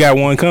much. You got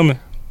one coming?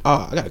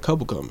 Oh, I got a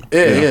couple coming.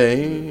 Yeah,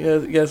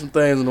 he got some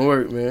things in the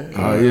work, man.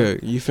 Oh yeah,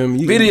 you feel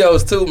me?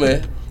 Videos too,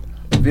 man.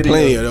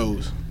 Plenty of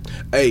those.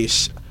 Hey,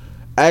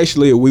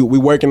 actually, we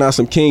working out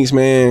some kinks,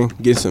 man.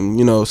 Get some,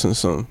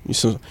 some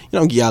get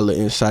y'all a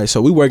little insight.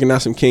 So we working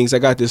out some kinks. I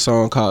got this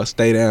song called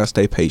 "Stay Down,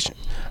 Stay Patient."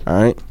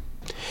 All right,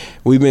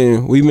 we've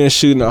been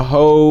shooting a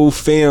whole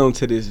film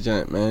to this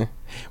joint, man.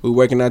 We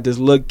working out this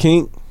little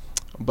kink,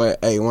 but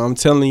hey, what I'm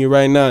telling you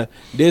right now,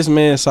 this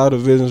man saw the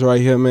visions right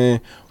here, man.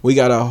 We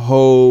got a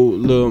whole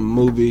little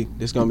movie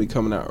that's gonna be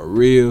coming out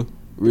real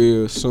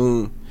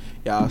soon.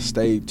 Y'all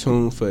stay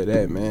tuned for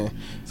that, man.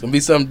 It's gonna be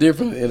something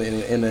different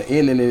in the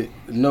ending that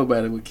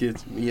nobody would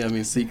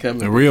see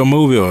coming. A real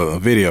movie or a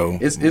video?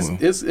 It's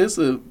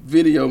a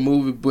video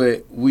movie,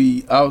 but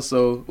we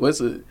also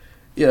it's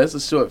a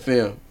short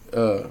film.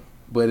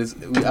 But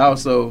we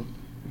also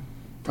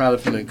probably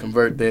finna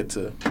convert that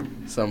to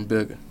something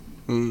bigger.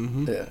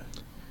 Mm-hmm.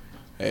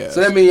 Yeah.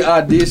 So that means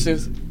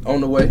auditions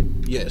on the way.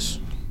 Yes.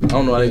 I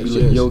don't know how they be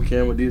looking your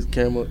camera, this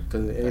camera,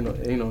 because ain't no,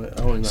 I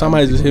don't know.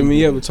 Somebody just hit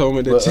me up and told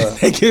me that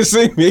they can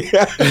see me. So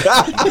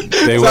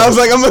I was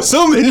like, I'm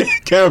assuming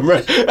that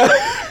camera.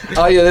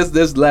 Oh yeah,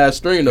 that's live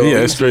stream though. Yeah,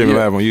 it's streaming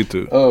live on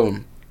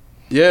YouTube.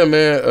 Yeah,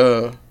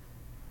 man.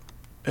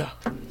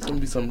 It's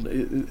gonna be something.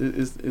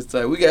 It's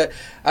tight. We got.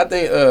 I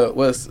think.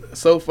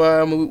 So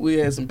far, we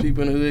had some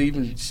people in the hood.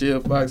 Even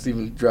Shell Fox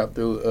even dropped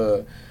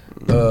through.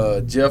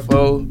 Jeff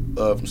O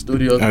from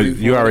Studio 3.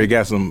 You already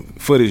got some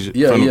footage.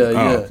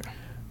 Yeah.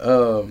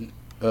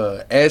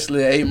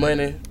 Ashley A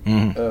Money.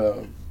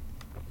 Mm-hmm.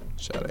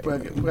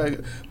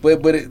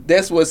 But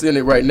that's what's in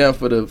it right now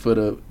for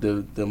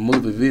the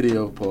movie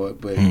video part.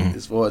 But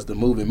as far as the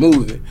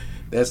movie,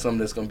 that's something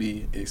that's gonna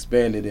be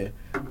expanded, and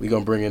we're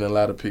gonna bring in a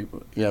lot of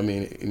people. You know what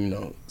I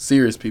mean?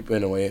 Serious people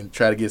anyway, and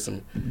try to get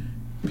some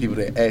people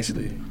that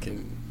actually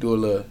can do a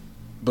little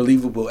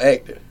believable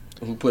acting.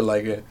 Who put it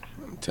like that?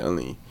 I'm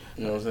telling you.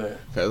 You know what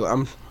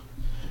I'm saying?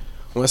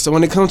 Because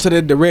when it comes to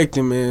the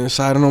directing, man,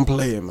 Side don't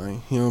play it,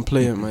 man. He don't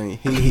play it, man.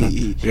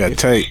 He you got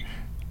tape.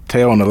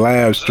 Tay on the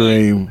live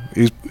stream.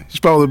 He's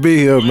supposed to be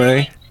here,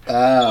 man.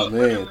 Ah,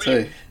 man,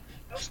 Tay.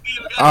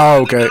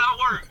 Oh, okay.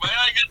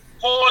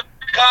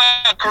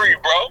 Concrete,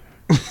 bro.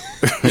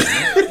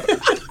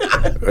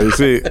 You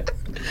see?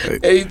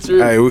 Hey,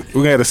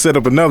 we got to set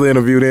up another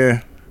interview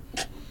then.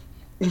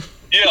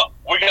 Yeah,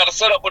 we got to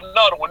set up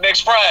another one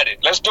next Friday.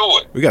 Let's do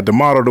it. We got the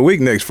model of the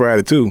week next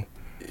Friday too.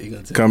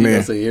 Come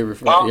in. Say every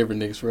Friday, every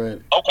next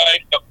Friday.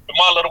 Okay, the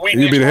model of the week.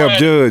 You be the help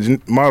judge,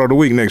 model of the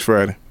week next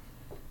Friday.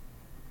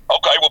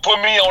 Okay, well put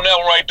me on that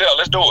one right there.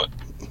 Let's do it.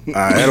 All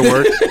right, that'll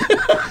work.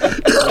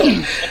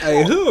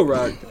 Hey, Hood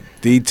Rock.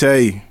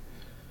 D-Tay. You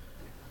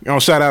gonna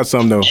shout out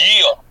something though?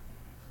 Yeah.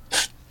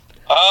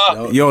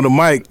 You on the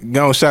mic,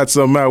 gonna shout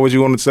something out. What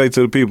you want to say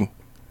to the people?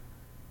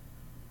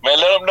 Man,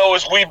 let them know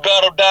it's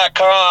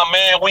WeBattle.com,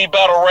 man. We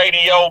Battle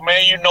Radio,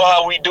 man. You know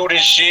how we do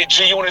this shit.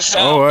 G-Unit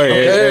Sound. Oh,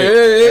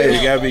 hey,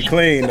 you gotta be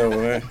clean though,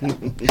 man.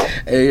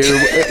 Hey,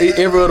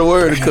 every other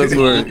word is a cuss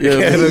word.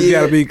 Yeah, you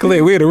gotta be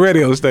clean. We at the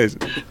radio station.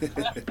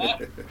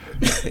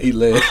 He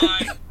laughed.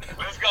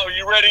 Let's go.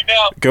 You ready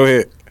now? Go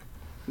ahead.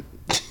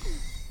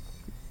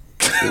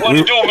 What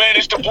to do, man?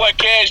 It's the boy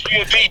Cash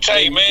via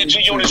D-Tay, man.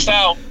 G-Unit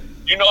Sound.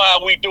 You know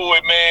how we do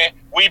it, man.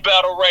 We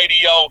Battle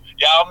Radio.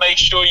 Y'all make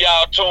sure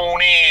y'all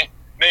tune in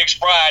next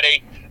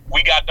Friday.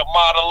 We got the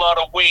model of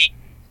the week.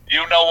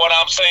 You know what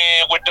I'm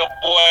saying? With the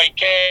boy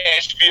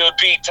Cash via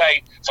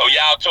D-Tay. So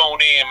y'all tune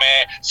in,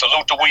 man.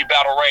 Salute to We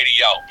Battle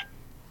Radio.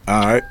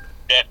 All right.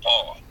 That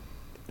part.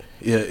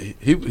 Yeah,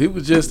 he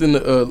was just in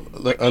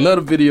the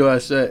another video I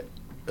shot.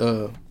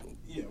 Yeah,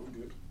 we're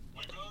good.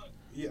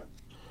 Yeah.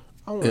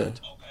 All right. Yeah. Okay, I'll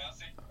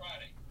see you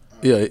Friday.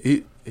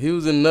 Yeah, he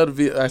was in another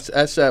video I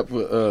shot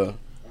for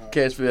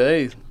Cashville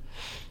Ace.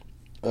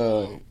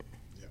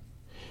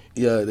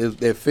 Yeah,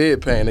 that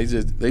Fed Pan, they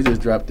just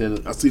dropped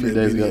that. I seen that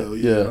video. Ago.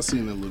 Yeah, I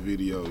seen that little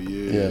video.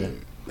 Yeah.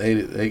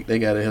 They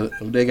got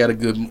a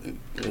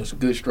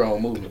good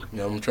strong movement. You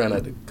know, I'm trying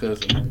not to cuss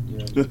them. You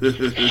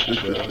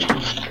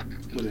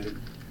know.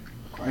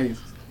 Crazy.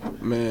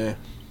 Man.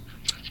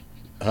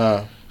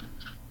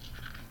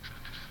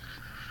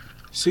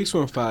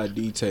 615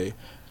 D-Tay.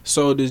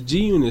 So this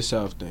G-Unit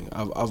South thing,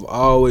 I've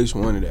always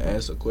wanted to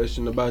ask a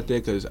question about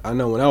that because I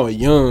know when I was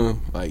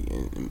young, like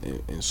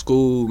in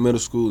school, middle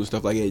school and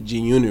stuff like that,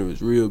 G-Unit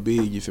was real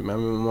big. You feel me? I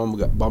remember my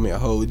mama bought me a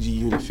whole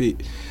G-Unit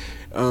fit.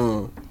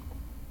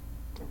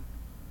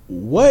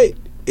 What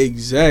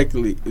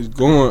exactly is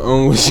going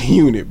on with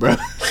G-Unit, bro?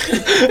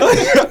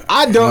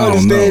 I don't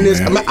understand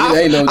this.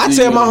 I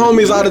tell my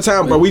homies all the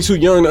time, bro, we too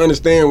young to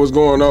understand what's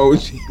going on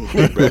with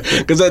G-Unit, bro.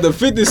 Because at the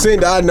 50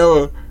 Cent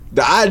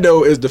that I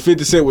know is the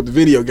 50 Cent with the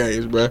video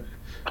games, bro.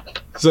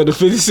 So the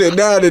 50 Cent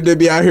now that they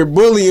be out here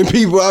bullying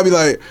people, I be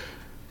like,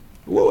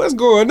 well, what's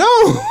going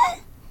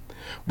on?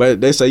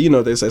 But they say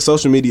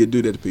social media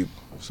do that to people.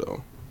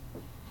 So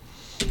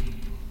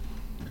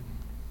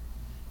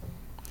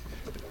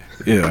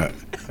yeah,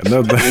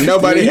 another.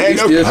 Nobody hang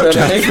up.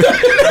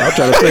 I'm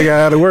trying to figure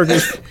out how to work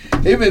this.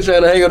 He been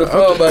trying to hang on the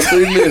phone about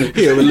 3 minutes.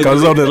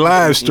 Because on the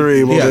live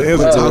stream on the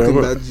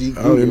Instagram,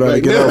 I don't even know how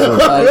to get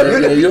off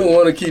of it. You don't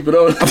want to keep it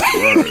on.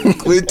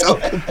 We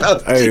talking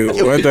about. Hey,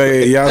 one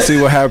thing, y'all see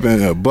what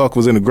happened? Buck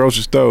was in the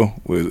grocery store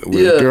with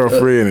his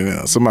girlfriend,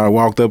 and somebody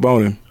walked up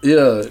on him.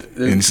 Yeah,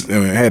 and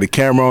had the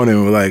camera on him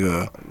and was like,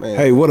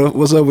 "Hey,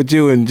 what's up with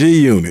you and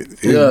G-Unit?"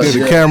 Did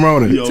the camera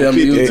on him. And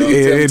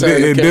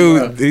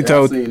dude, he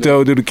told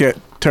dude to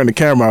turn the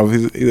camera off.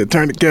 He said,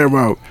 "Turn the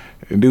camera off."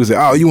 And dude said,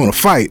 "Oh, you want to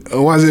fight?"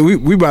 Oh, I said,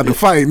 "We about to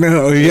fight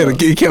now."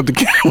 He kept the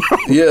camera on.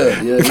 Yeah.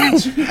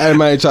 I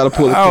might try to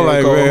pull the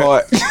camera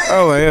hard.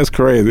 I was like, that's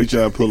crazy. He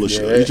try to pull a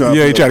shot. He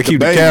try to keep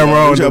the camera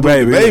on the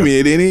baby.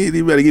 And then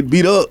he better get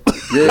beat up.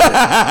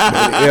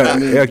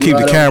 Yeah, keep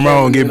the camera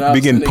on,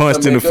 be getting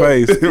punched in the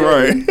face.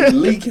 Right.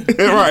 Leaking.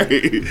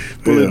 Right.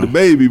 Pulling the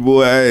baby,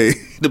 boy. Hey.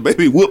 The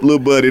baby whoop little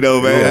buddy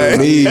though, man.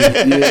 I gave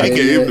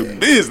him the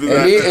business.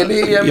 I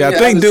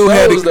think dude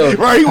had it.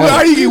 Right,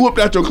 how you get whooped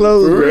out your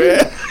clothes,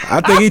 man?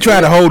 I think he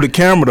tried to hold the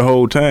camera the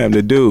whole time.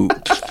 The dude.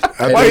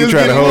 I think he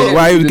tried to hold.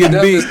 While he was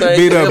getting beat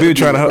up, he was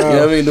trying to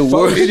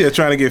hold. He just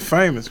trying to get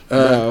famous.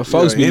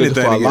 Folks be looking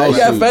for a lawsuit. He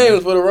got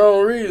famous for the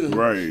wrong reason.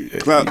 Right.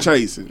 Clout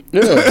chasing.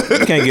 Yeah.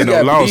 You can't get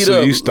no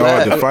lawsuit. You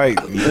start the fight.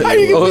 How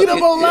you get beat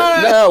up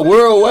online? Now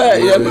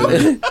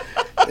worldwide.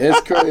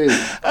 That's crazy.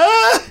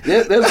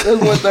 That's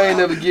one thing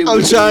never get.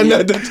 I'm trying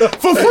not to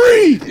for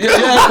free.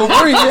 Yeah, for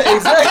free. Yeah,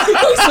 exactly.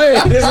 I'm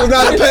saying this is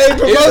not a paid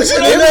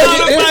promotion.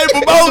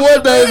 It's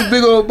one thing, it's a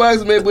big old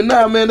boxing man, but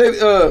nah, man, they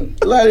a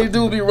lot of these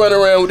dudes be running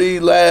around with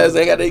these lies.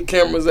 They got their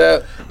cameras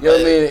out, you know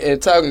what I mean,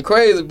 and talking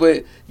crazy,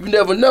 but you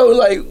never know,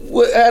 like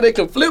how they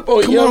can flip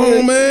on you. Come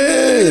on,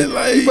 man.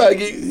 Like, you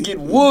probably get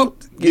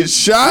whooped. Get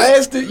shot,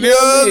 blasted, you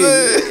know,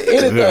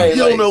 anything. You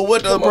don't know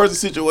what the other person's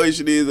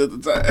situation is at the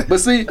time. But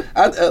see,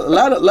 a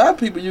lot of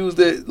people use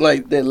that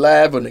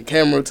live on the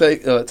camera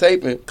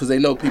taping because they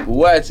know people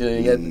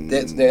watching, and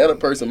that other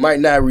person might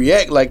not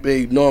react like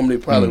they normally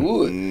probably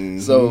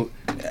would. So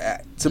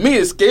to me,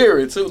 it's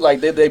scary too.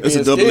 Like that they being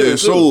it's a double-edged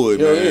sword,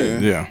 you know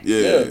man.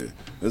 Yeah.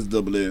 That's a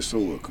double-edged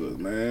sword, cause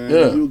man,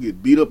 you'll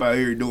get beat up out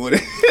here doing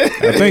it.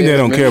 I think they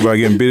don't care about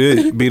getting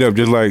beat up,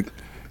 just like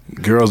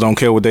girls don't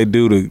care what they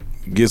do to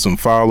get some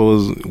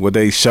followers, what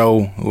they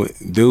show.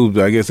 Dudes,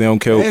 I guess they don't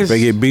care if they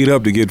get beat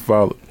up to get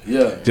followed.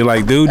 Yeah. Just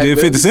like dude did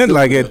 50 Cent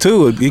like that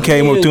too. He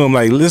came up to him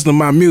like, listen to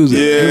my music.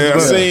 Yeah, I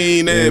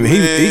seen that, and man.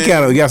 He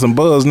kind of got some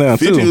buzz now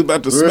 50 too. 50 was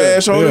about to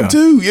smash on him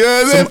too. Yeah,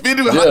 that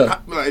 50 was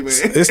like, man.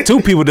 It's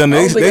two people done.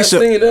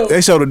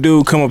 They showed a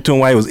dude come up to him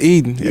while he was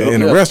eating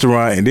in a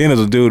restaurant, and then there's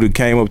a dude who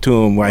came up to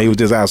him while he was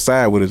just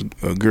outside with his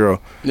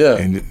girl. Yeah.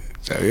 And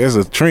so it's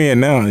a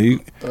trend now. You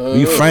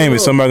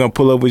famous, somebody gonna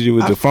pull up with you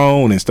with the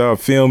phone and start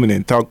filming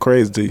and talk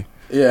crazy to you.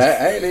 Yeah,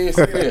 I ain't even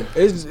see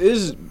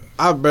that.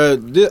 I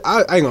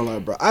ain't gonna lie,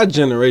 bro. Our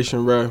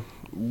generation, bro,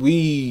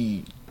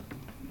 I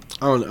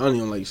don't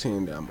even like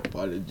saying that I'm a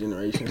part of the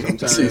generation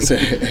sometimes.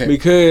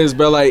 Because,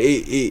 bro, like,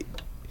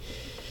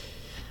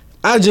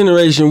 our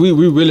generation, we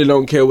really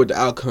don't care what the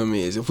outcome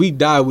is. If we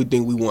die, we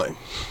think we won.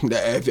 And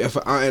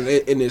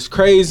it's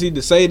crazy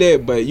to say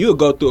that, but you'll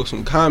go through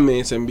some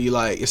comments and be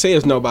like, say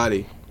if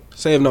nobody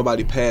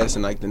passed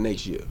in like the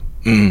next year.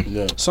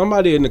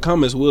 Somebody in the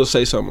comments will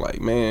say something like,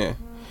 man,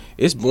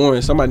 it's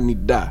boring. Somebody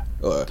need to die,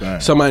 or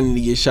somebody need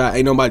to get shot.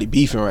 Ain't nobody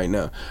beefing right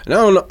now, and I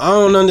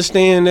don't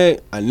understand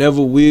that. I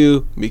never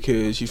will,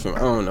 because I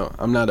don't know.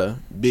 I'm not a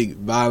big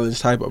violence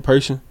type of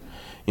person.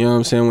 You know what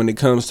I'm saying? When it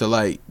comes to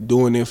like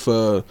doing it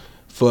for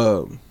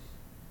I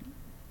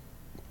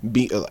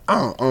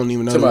don't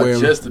even know the way.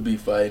 Just to be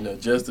fighting, or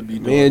just to be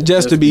doing man,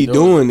 just to be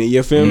doing it.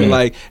 You feel me?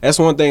 Like that's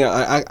one thing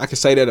I can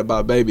say that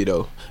about Baby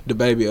though. The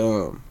Baby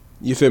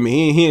you feel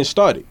me? He ain't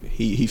started.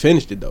 He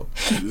finished it though.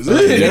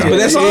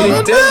 That's all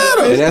that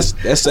matters.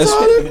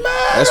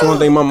 That's one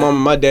thing my mom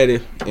and my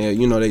daddy,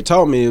 they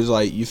taught me. It was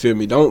like, you feel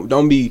me?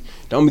 Don't be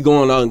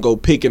going out and go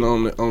picking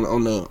on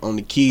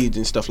the kids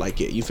and stuff like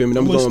that. You feel me?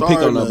 Don't be going pick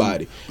on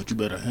nobody. But you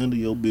better handle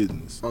your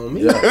business. On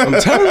me,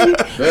 I'm telling you.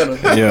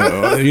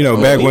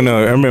 Yeah, back when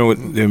I remember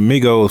when the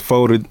Migos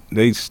folded,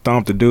 they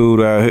stomped the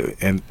dude out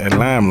at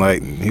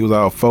Limelight, and he was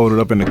all folded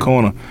up in the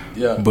corner.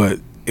 Yeah,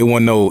 but it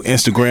wasn't no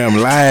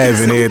Instagram Live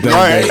and everything.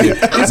 Right. Why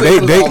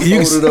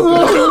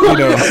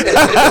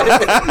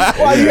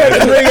you had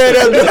to bring that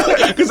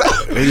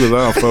up? He was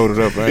all folded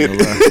up. I ain't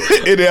gonna lie.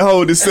 It didn't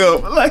hold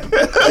itself. Like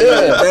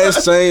that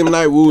same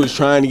night we was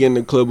trying to get in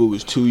the club, we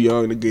was too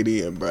young to get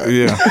in, bro.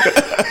 Yeah.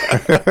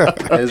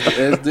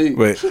 That's deep.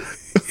 But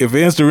if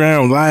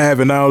Instagram Live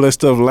and all that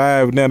stuff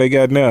live now they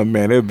got now,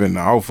 man, they've been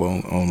off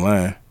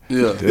online.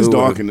 Yeah, it's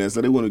dark in there,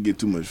 so they want to get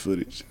too much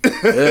footage.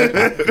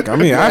 I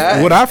mean,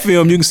 what I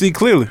film, you can see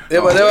clearly. Yeah,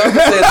 but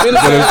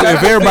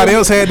if everybody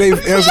else had their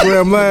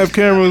Instagram Live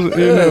cameras,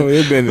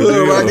 it been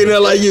rocking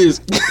there like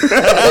this.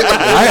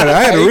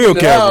 I had a real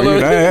camera.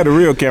 I had a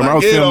real camera. I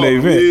was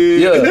filming the event.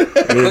 Yeah,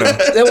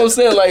 that's what I'm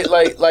saying.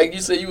 Like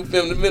you said, you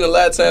filmed the event a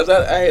lot of times.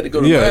 I had to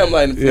go to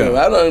Limelight and film.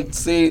 I done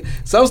seen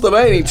some stuff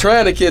I ain't even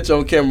trying to catch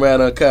on camera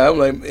out on car. I'm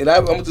like, and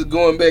I'm just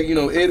going back,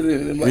 editing.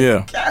 And I'm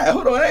like, God,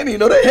 hold on, I didn't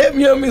even know they had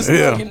me on this.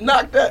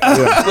 Knocked out,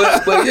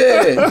 but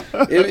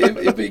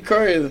it be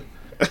crazy.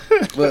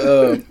 But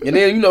and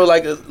then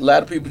like a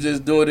lot of people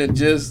just doing it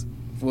just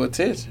for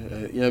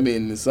attention. You know what I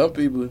mean? And some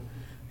people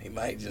they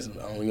might just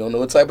you don't know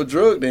what type of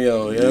drug they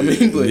on. You know what I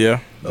mean? But,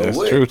 that's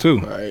true too.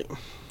 Right.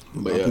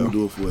 But people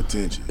do it for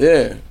attention.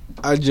 Yeah.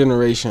 Our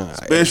generation,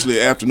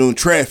 especially afternoon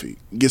traffic,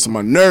 gets on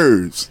my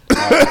nerves.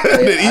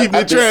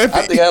 Evening traffic.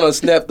 I think I done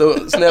snapped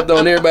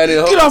on everybody. In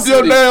the whole Get off city.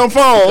 your damn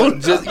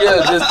phone. just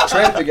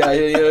traffic out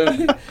here. You know what I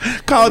mean?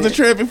 Causing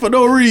traffic for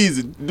no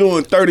reason.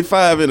 Doing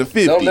 35 and a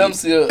 50. Don't let them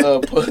see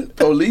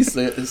police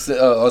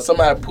or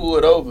somebody pull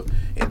it over.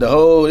 And the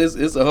whole it's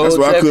a whole. That's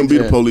why I couldn't be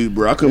jam. the police,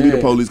 bro. I couldn't be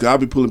the police because I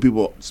be pulling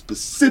people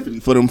specifically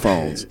for them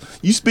phones.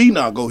 You speed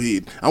now, go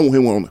ahead. I want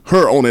him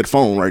her on that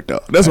phone right there.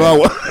 That's what I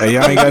want. Hey,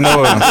 y'all ain't got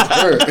no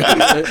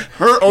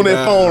her on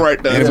that phone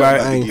right there.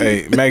 Anybody,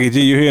 hey, Maggie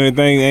G, you hear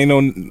anything? Ain't no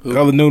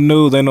other new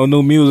news. Ain't no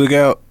new music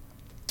out.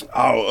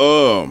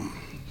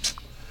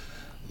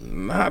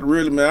 Not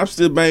really, man. I'm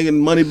still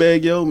banging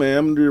Moneybag Yo, man.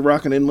 I'm just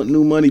rocking that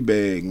new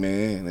Moneybag,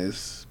 man.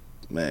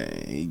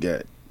 He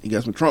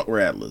got some trunk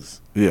rattlers.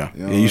 Yeah.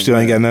 You still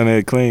ain't got none of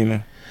that clean,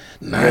 man.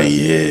 Not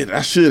yet.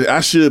 I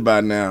should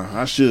by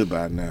now.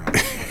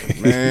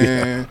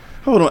 Man.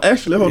 Hold on.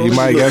 Actually, hold on. You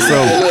might got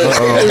some.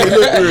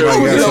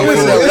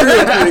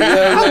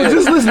 I was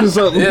just listening to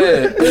something. Yeah.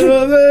 You know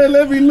what I'm saying?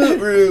 Let me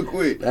look real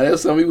quick. Now,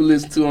 that's something people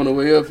listen to on the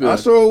way up here. I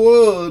sure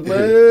was,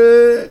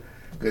 man.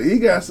 Because he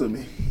got some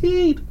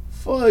heat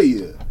for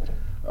you.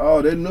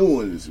 Oh, that new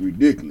one is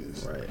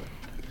ridiculous. Right.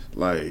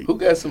 Like. Who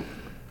got some?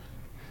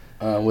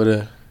 With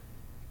a.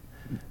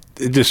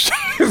 It just.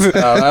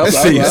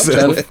 See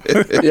yourself.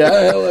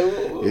 Yeah,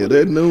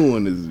 that new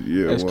one is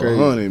that's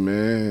 100,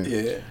 man.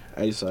 Yeah.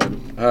 Hey,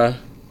 son.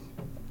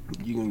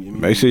 You gonna give me?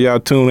 Make sure y'all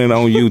tune in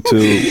on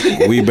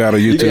YouTube. We Battle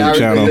YouTube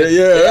channel.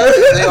 Yeah,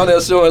 they on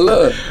there showing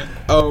love.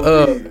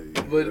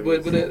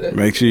 But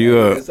make sure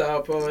you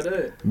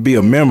be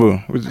a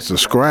member.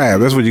 Subscribe.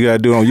 That's what you gotta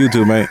do on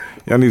YouTube, man.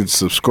 Y'all need to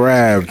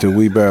subscribe to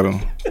We Battle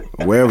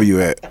wherever you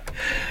at.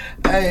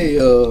 Hey,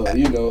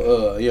 you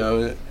know,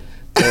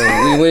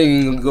 we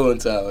ain't even gonna go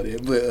into all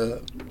that,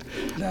 but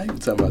nah, you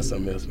talking about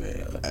something else,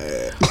 man.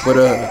 But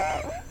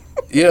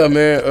yeah,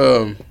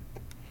 man.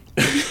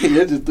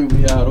 That just threw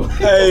me out.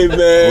 Hey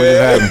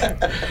man,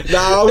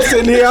 nah, I'm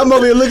sitting here. I'm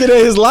over here looking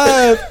at his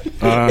live.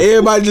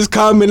 Everybody just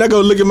comment. I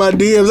go look at my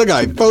DMs. I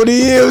got like 4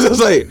 DMs. I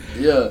was like,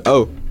 yeah.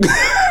 Oh,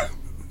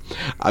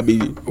 I be.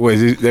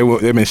 Wait, they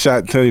been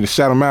shot? Tell you to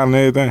shot them out and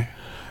everything?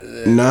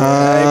 Nah,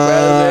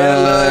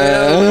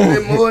 a little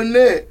bit more than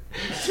that.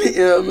 You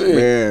know what I mean?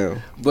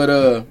 Man, but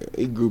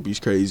groupie's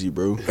crazy,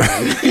 bro.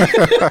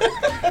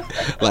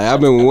 Like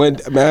I've been one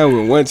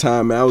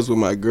time, man, I was with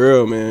my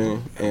girl,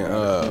 man,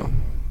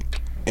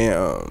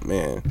 and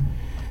man,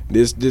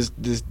 this you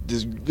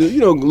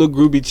know, little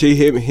groupie chick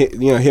hit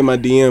my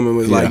DM and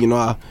was like, you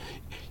know,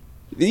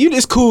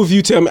 it's cool if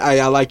you tell me,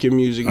 I like your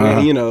music,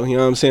 man. You know what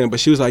I'm saying. But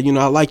she was like, you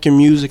know, I like your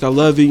music, I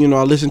love it. You know,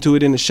 I listen to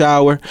it in the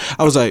shower.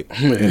 I was like,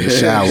 in the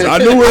shower. I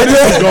knew where this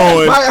was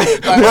going.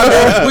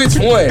 Which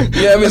one?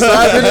 Yeah, I mean, so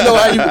I really know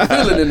how you were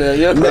feeling in there.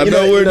 Yeah, I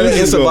know where this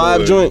is going. It's a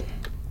vibe joint.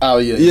 Oh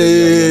yeah.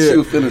 She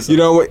was feeling something. You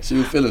know what? She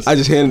was feeling something. I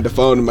just handed the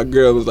phone and my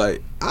girl was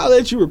like, I'll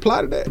let you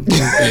reply to that.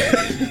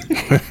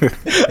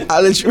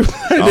 I'll let you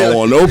reply to that. I don't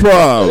want no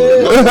problem.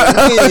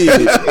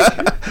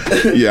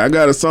 Yeah, I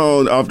got a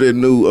song off that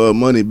new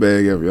Money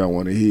Bag if y'all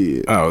want to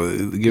hear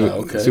it. Give it.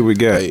 Okay. See what we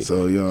got. Hey,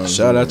 so y'all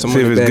shout out to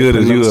see Money if it's Bag good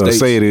as you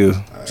say it is.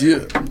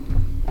 Yeah.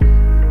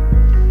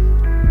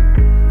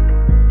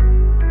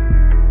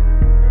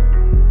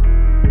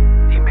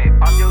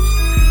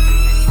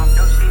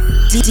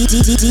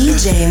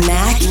 DJ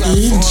Mac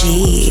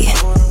E.G.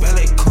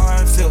 Ballet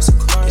car feels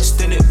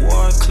extended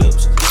war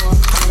clips. I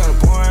got a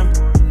boring,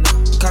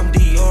 come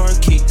Dior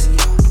kicks.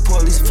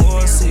 Police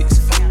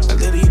 4-6. I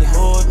literally the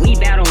whole. We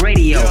Battle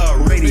Radio.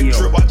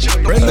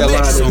 Bring that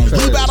line on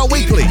We Battle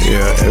Weekly.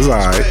 Yeah, it's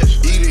alright.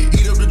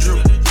 Eat up the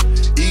drip.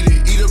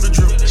 Eat up the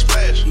drip.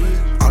 Splash.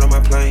 All on my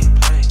plane.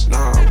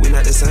 Nah, we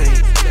not the same.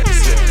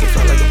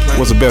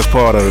 What's the best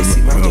part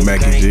of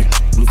Mac E.G.?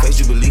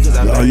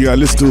 Oh, you gotta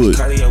listen to it,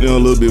 you know, a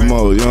little bit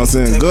more. You know what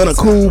I'm saying? Gunna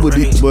cool, but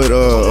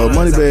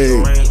Money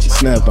Bag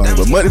snapped on it.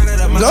 But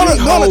Gunna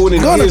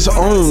doing his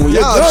own.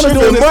 Gunna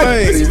doing his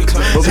thing.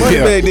 But Money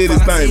Bag did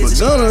his thing. But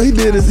Gunna, he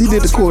did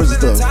the chorus and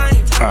stuff.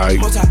 All right.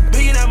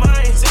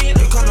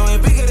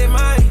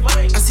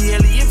 I see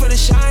Elliot for the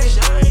shine.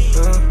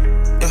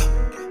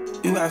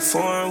 You got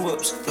foreign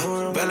whoops,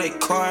 ballet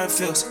car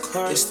feels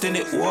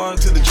extended war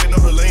to the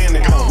general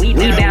landing. We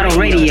Battle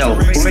Radio.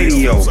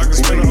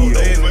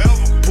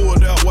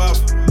 Pulled out wild,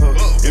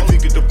 if he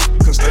get the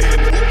can stay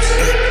in the whoops.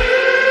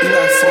 You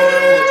got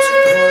foreign whoops,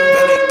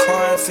 ballet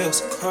car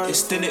feels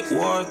extended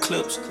war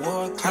clips.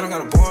 I don't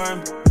got a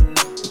boring,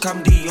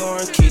 come Dior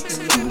kicks.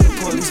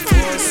 Police 4-6.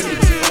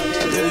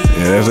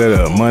 Yeah, that's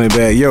that Money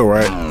Bag Yo,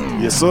 right?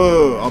 Yes,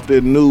 sir. Off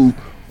that new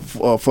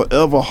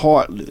Forever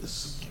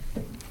Heartless.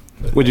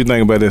 What'd you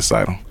think about that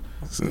Saito?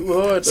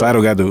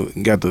 Saito got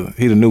the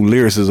he the new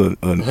lyricist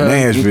of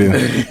Nashville.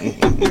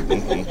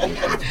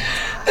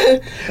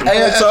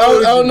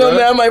 I don't know,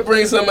 man. I might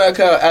bring something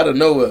out of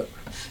nowhere.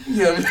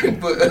 You know what I mean?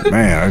 But,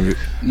 man,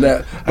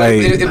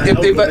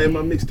 if I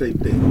my mixtape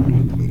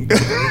thing.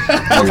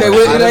 Okay,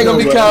 well, it ain't gonna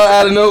be called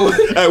out of nowhere.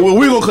 Hey, well,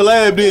 we gonna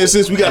collab then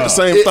since we got the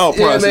same thought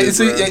process.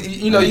 Man, see,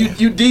 you know,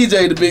 you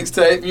DJ the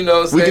mixtape. You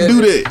know what I'm saying? We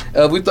can do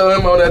that. We throw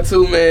him on that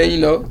too, man. You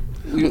know,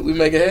 we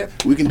make it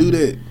happen. We can do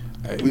that.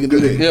 We can do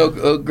that. You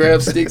know,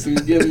 grab sticks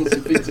and give him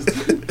some pictures.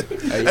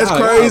 That's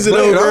crazy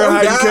though, girl.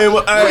 How you came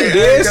up?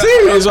 Dead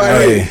serious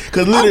right here.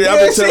 Cause literally,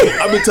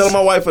 I've been telling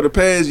my wife for the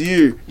past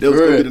year that was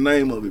gonna be the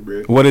name of it,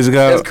 bro. What is it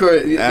called? That's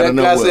correct. That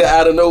guy said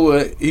out of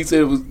nowhere. He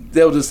said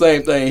that was the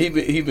same thing.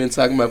 He been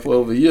talking about for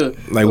over a year.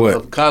 Like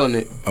what? Calling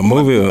it a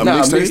movie or a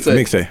mixtape?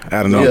 Mixtape.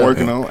 Out of nowhere.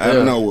 Working on out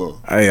of nowhere.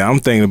 Hey, I'm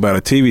thinking about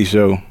a TV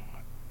show.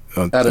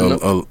 A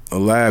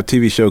live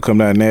TV show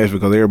coming out of Nashville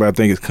because everybody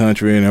think it's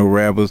country and they're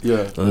rappers.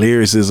 Yeah.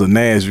 Lyricists of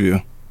Nashville.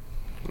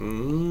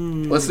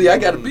 Well, see, I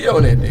got to be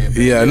on that then.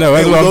 Yeah, no,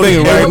 that's what I'm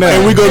thinking right now.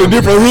 And we go to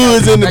different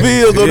hoods in the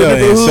field, go to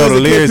different hoods so the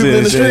and lyrics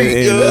in the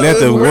street. and let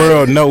the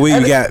world know we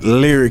got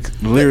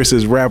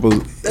lyricist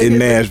rappers in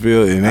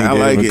Nashville and I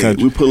like it.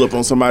 Country. We pull up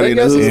on somebody in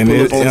the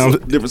hood, pull up on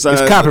different sides.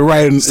 It's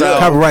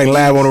copywriting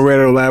live on the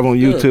radio, live on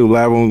YouTube,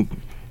 live on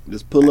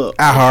just pull up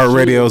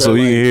iHeartRadio, so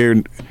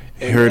you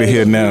can heard it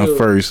here now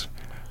first.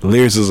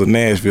 Lyricists of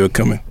Nashville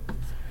coming.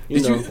 You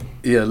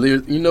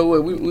know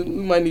what? We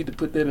might need to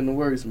put that in the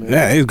works, man.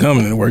 Yeah, it's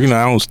coming in the work. You know,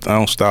 I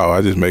don't stall.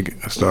 I just make it.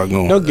 I start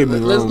going. Don't get me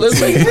wrong. Let's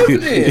make it happen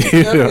then.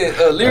 You know what I mean?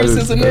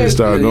 Lyricists of Nashville.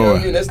 Start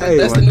going. You know what I mean?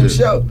 That's the new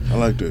show. I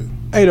like that.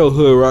 Hey, though,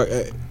 Hood Rock.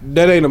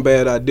 That ain't a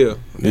bad idea.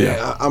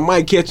 Yeah. I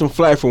might catch some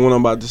flack for what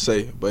I'm about to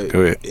say, but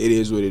Go ahead. It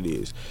is what it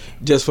is.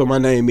 Just for my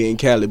name being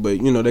Cali,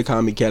 but you know they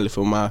call me Cali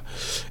for my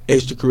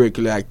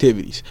extracurricular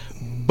activities.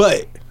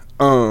 But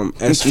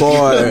as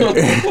far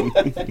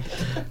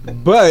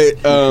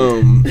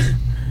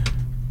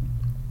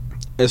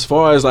as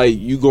far as like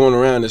you going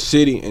around the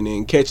city and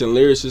then catching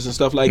lyricists and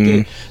stuff like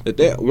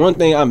that one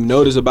thing I've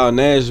noticed about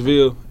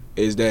Nashville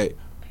is that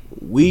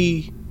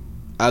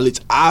at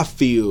least I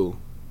feel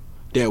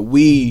that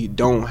we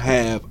don't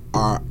have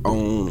our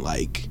own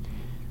like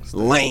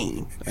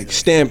lane, like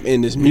stamp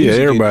in this music.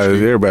 Yeah,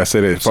 industry. everybody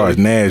say that as far as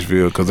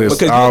Nashville, because there's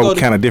Because you all go to-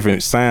 kind of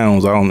different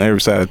sounds on every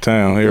side of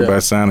town.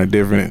 Everybody sounding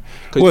different.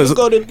 Cause Well, you,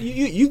 go to,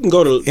 you can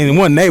go to in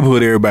one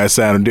neighborhood, everybody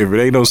sounding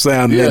different. Ain't no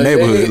sound in that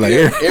neighborhood. Like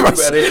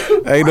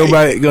everybody. ain't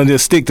nobody gonna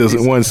just stick to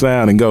one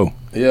sound and go.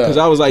 Yeah, because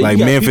I was like, Like you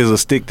got Memphis people- will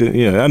stick to.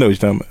 Yeah, I know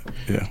what you're talking about.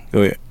 Yeah,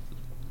 go ahead.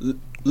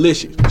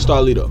 Listen,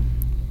 Starlito.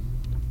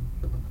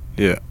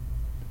 Yeah.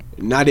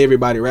 Not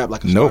everybody rap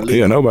like a Nope. Starlito.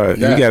 Yeah, nobody.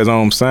 Yeah. He got his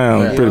own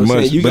sound Yeah. pretty You know what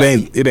I'm much, saying?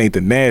 but it ain't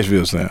the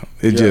Nashville sound.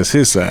 It's just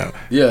his sound.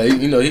 Yeah,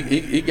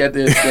 he got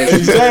that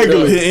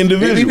Exactly.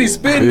 Individual. He be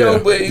spitting Yeah. though,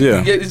 but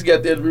Yeah. he's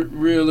got that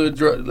real that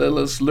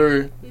little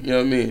slur. You know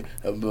what I mean?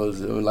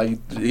 Like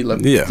he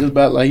like Yeah. just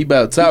about like he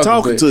about talking,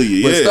 talking to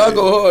you, But yeah. Star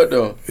go hard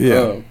though.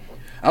 Yeah.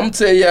 I'm gonna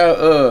tell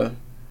y'all.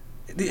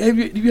 Have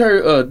you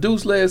heard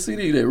Deuce last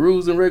CD, that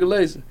Rules and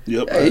Regulations?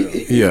 Yep.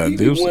 Yeah, he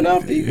Deuce. went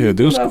off. Yeah,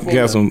 Deuce went off on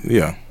got that. some.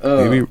 Yeah,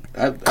 he be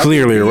I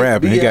clearly think a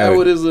rapping. He B.I. got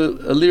Howard it. is a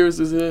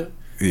lyricist here.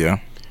 Yeah,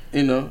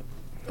 You know.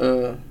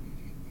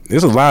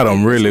 there's a lot of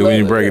them really It's a when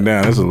you lot, break it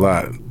down. There's a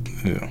lot.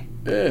 Yeah,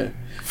 Yeah.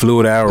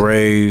 Fluid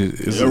Outrage.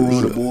 It's Yeah,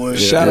 Rude Boy.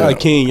 Shout out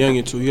King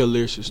Youngin too. He a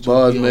lyricist too.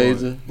 Bars He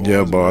Major.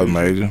 Yeah, Bars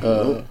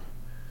Major.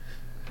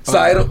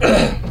 Seidel.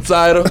 Chase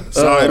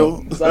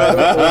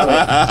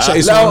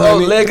No,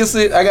 Montgomery.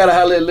 Legacy. I gotta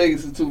holler at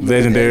Legacy too. Man.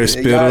 Legendary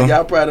Spitter.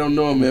 Y'all probably don't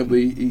know him, man, but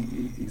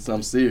he's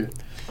something serious.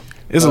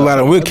 It's a lot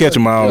of. We'll catch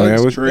them all,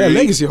 man. Trey Yeah, eight,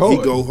 Legacy hard.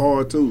 He go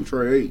hard too.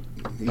 Trey 8.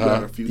 He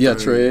got a few. Yeah,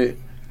 things. Trey.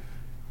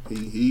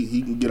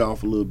 He can get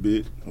off a little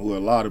bit, or a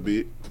lot of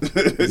bit.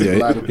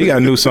 Yeah, he got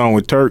a new song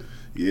with Turk.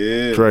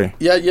 Yeah. Trey.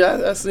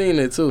 Yeah, I seen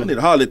it too. I need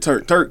to holler at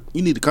Turk. Turk,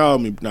 you need to call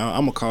me. Now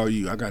I'm gonna call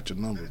you. I got your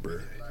number, bro.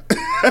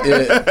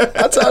 Yeah,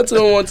 I talked to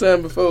him one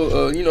time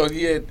before. You know,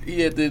 he had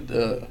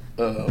that.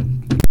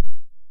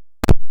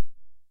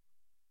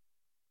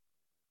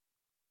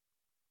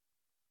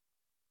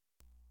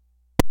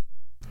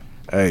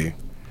 Hey,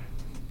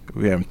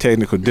 we having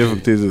technical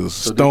difficulties. It's a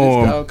So did this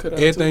dog storm. cut out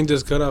Everything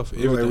just cut off.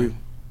 Everything. too?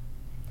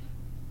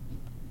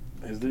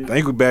 I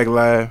think we back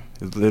live.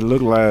 It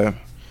look live.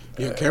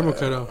 Your camera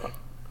cut off.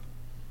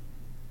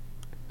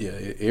 Yeah,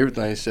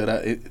 everything shut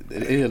out. It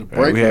had a We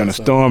break. having a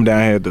storm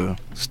down here at the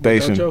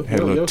station. Your-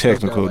 Had a your little stuff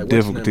got, technical like, what's the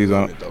name difficulties of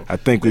on. it, though? I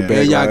think we back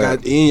And y'all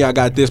live.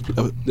 got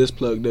this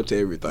plugged up to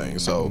everything.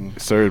 So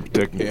Surge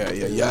protecting.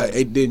 yeah.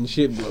 It didn't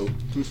shit blow.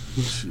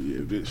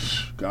 Shit,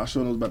 bitch. Gosh,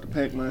 I was about to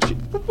pack my shit.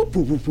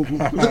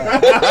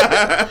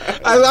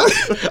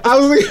 I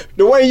was looking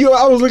the way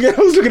I was looking at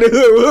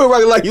Hood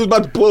Rock like he was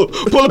about to pull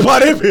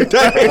apart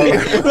everything.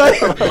 Like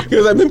he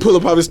was like, been pull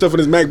apart his stuff in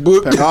his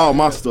MacBook. Pack all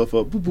my stuff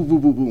up. Boom, boom,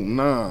 boom, boom, boom.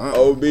 Nah.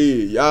 Oh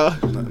man, y'all.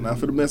 Not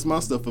for to mess my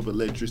stuff up.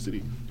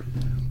 Electricity.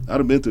 I'd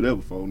have been through that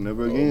before.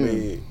 Never again.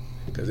 Man.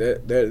 Cause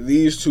that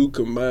these two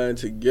combined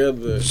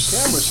together,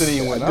 Camera shit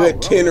even went a good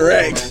out, 10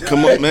 racks.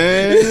 Come on,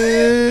 man.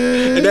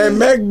 And that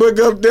MacBook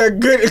up there, a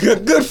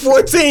good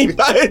 14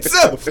 by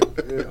itself.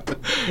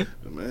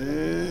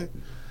 Man.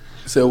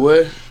 So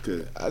what?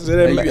 Good. I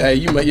said that.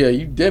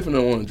 You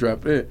definitely want to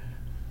drop that.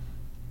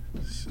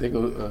 They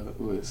go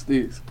with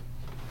Sticks.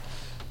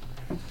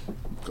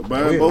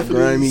 Combine both of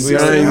Grimy, these.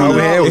 grimy. All we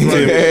had was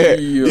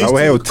 10. All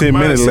we had was 10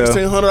 minutes left.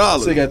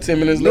 $1,600. Still got 10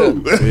 minutes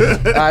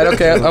left. All right,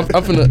 okay. I'm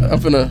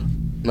finna.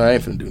 No, I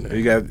ain't finna do that.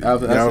 You got I'll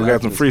y'all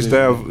got some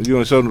freestyle. You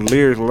want to show them the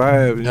lyrics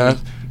live? You Huh?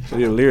 Show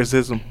your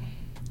lyricism.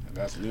 I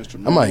got some I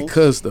instrumentals. might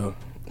cuss though.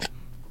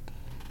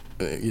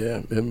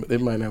 Yeah,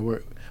 it might not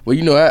work. Well,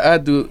 you know, I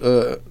do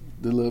the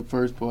little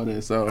first part of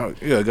that song. Oh,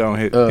 yeah, go on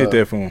hit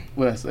that for him.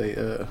 What I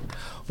say?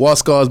 Wall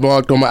scars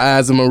marked on my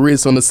eyes and my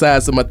wrists, on the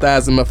sides of my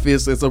thighs and my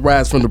fists as I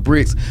rise from the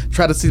bricks.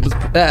 Try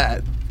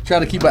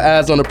to keep my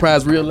eyes on the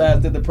prize,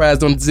 realize that the prize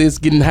don't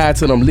exist, getting high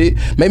till I'm lit.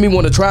 Make me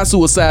want to try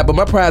suicide, but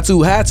my pride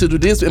too high to do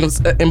this.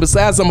 And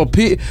besides, I'm a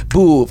pit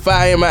bull.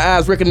 Fire in my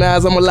eyes,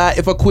 recognize I'm a lie.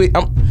 If I quit,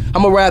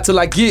 I'm a ride till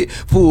I get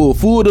full.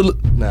 Full to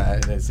nah,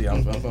 see,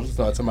 I'm starting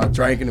talking about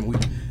drinking and we.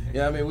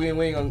 Yeah, I mean, we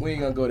ain't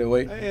gonna go that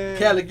way.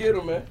 Cali, get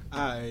him, man.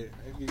 Alright,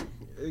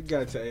 it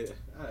got to you.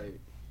 Alright,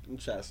 let me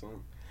try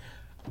something.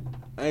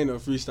 I ain't no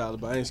freestyler,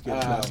 but I ain't scared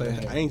to say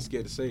it. I ain't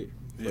scared to say it.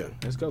 Yeah.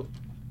 Let's go.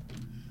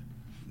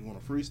 You want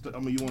a freestyle? I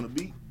mean, you want a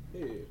beat?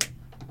 Yeah.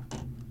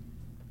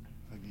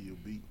 I'll give you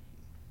a beat.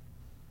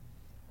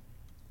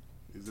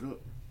 Is it up?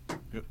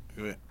 Yep,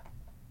 go ahead.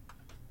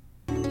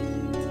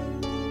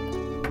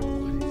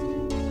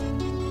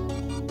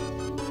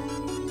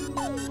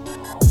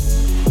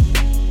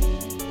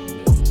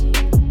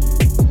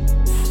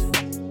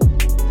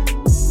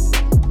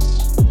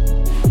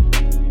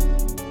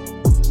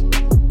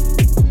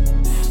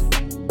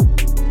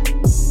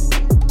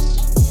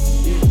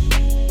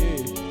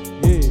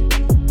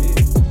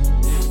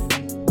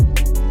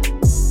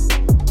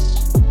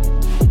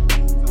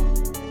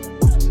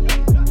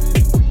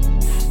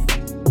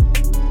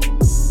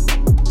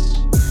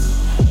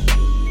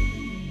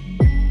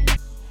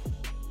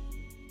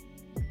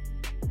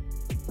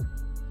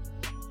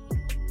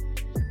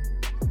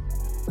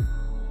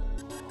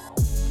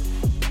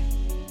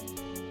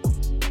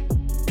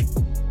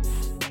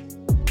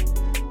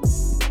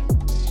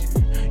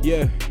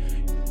 Yeah.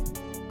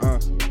 I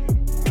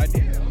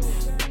did.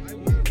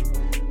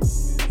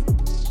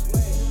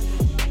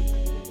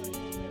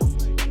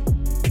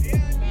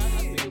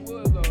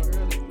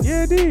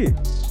 Yeah, it did.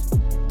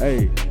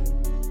 Hey.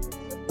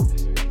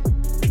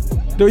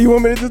 Do you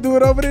want me to just do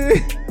it over there?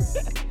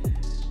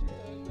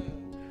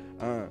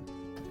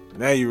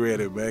 Now you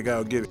ready, man.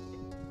 Go get it.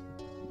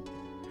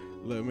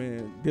 Look,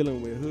 man,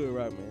 dealing with hood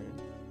right, man.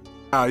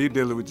 Oh, you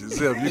dealing with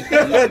yourself. You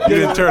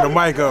didn't turn the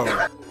mic on.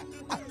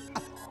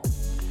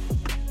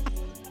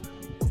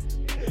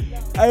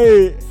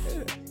 Hey.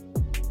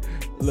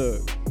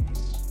 Look.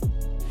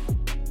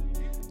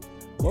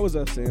 What was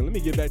I saying? Let me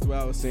get back to what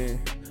I was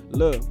saying.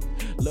 Look,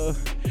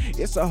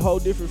 it's a whole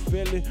different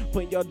feeling.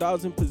 Putting your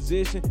dogs in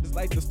position. It's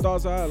like the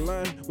stars are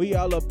aligned. We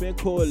all up in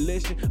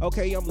coalition.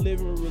 Okay, I'm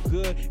living real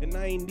good, and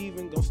I ain't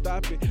even gonna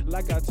stop it.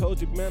 Like I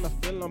told you, man, I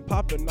feel I'm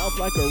popping off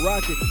like a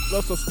rocket.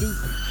 Flow so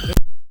stupid.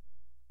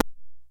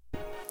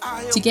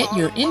 To get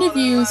your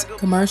interviews,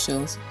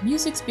 commercials,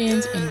 music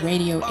spins, and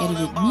radio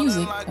edited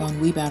music on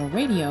We Battle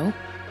Radio,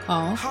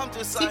 call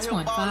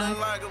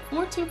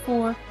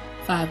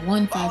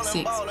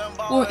 615-424-5156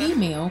 or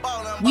email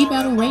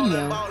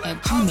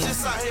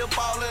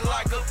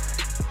webattleradio@gmail.com.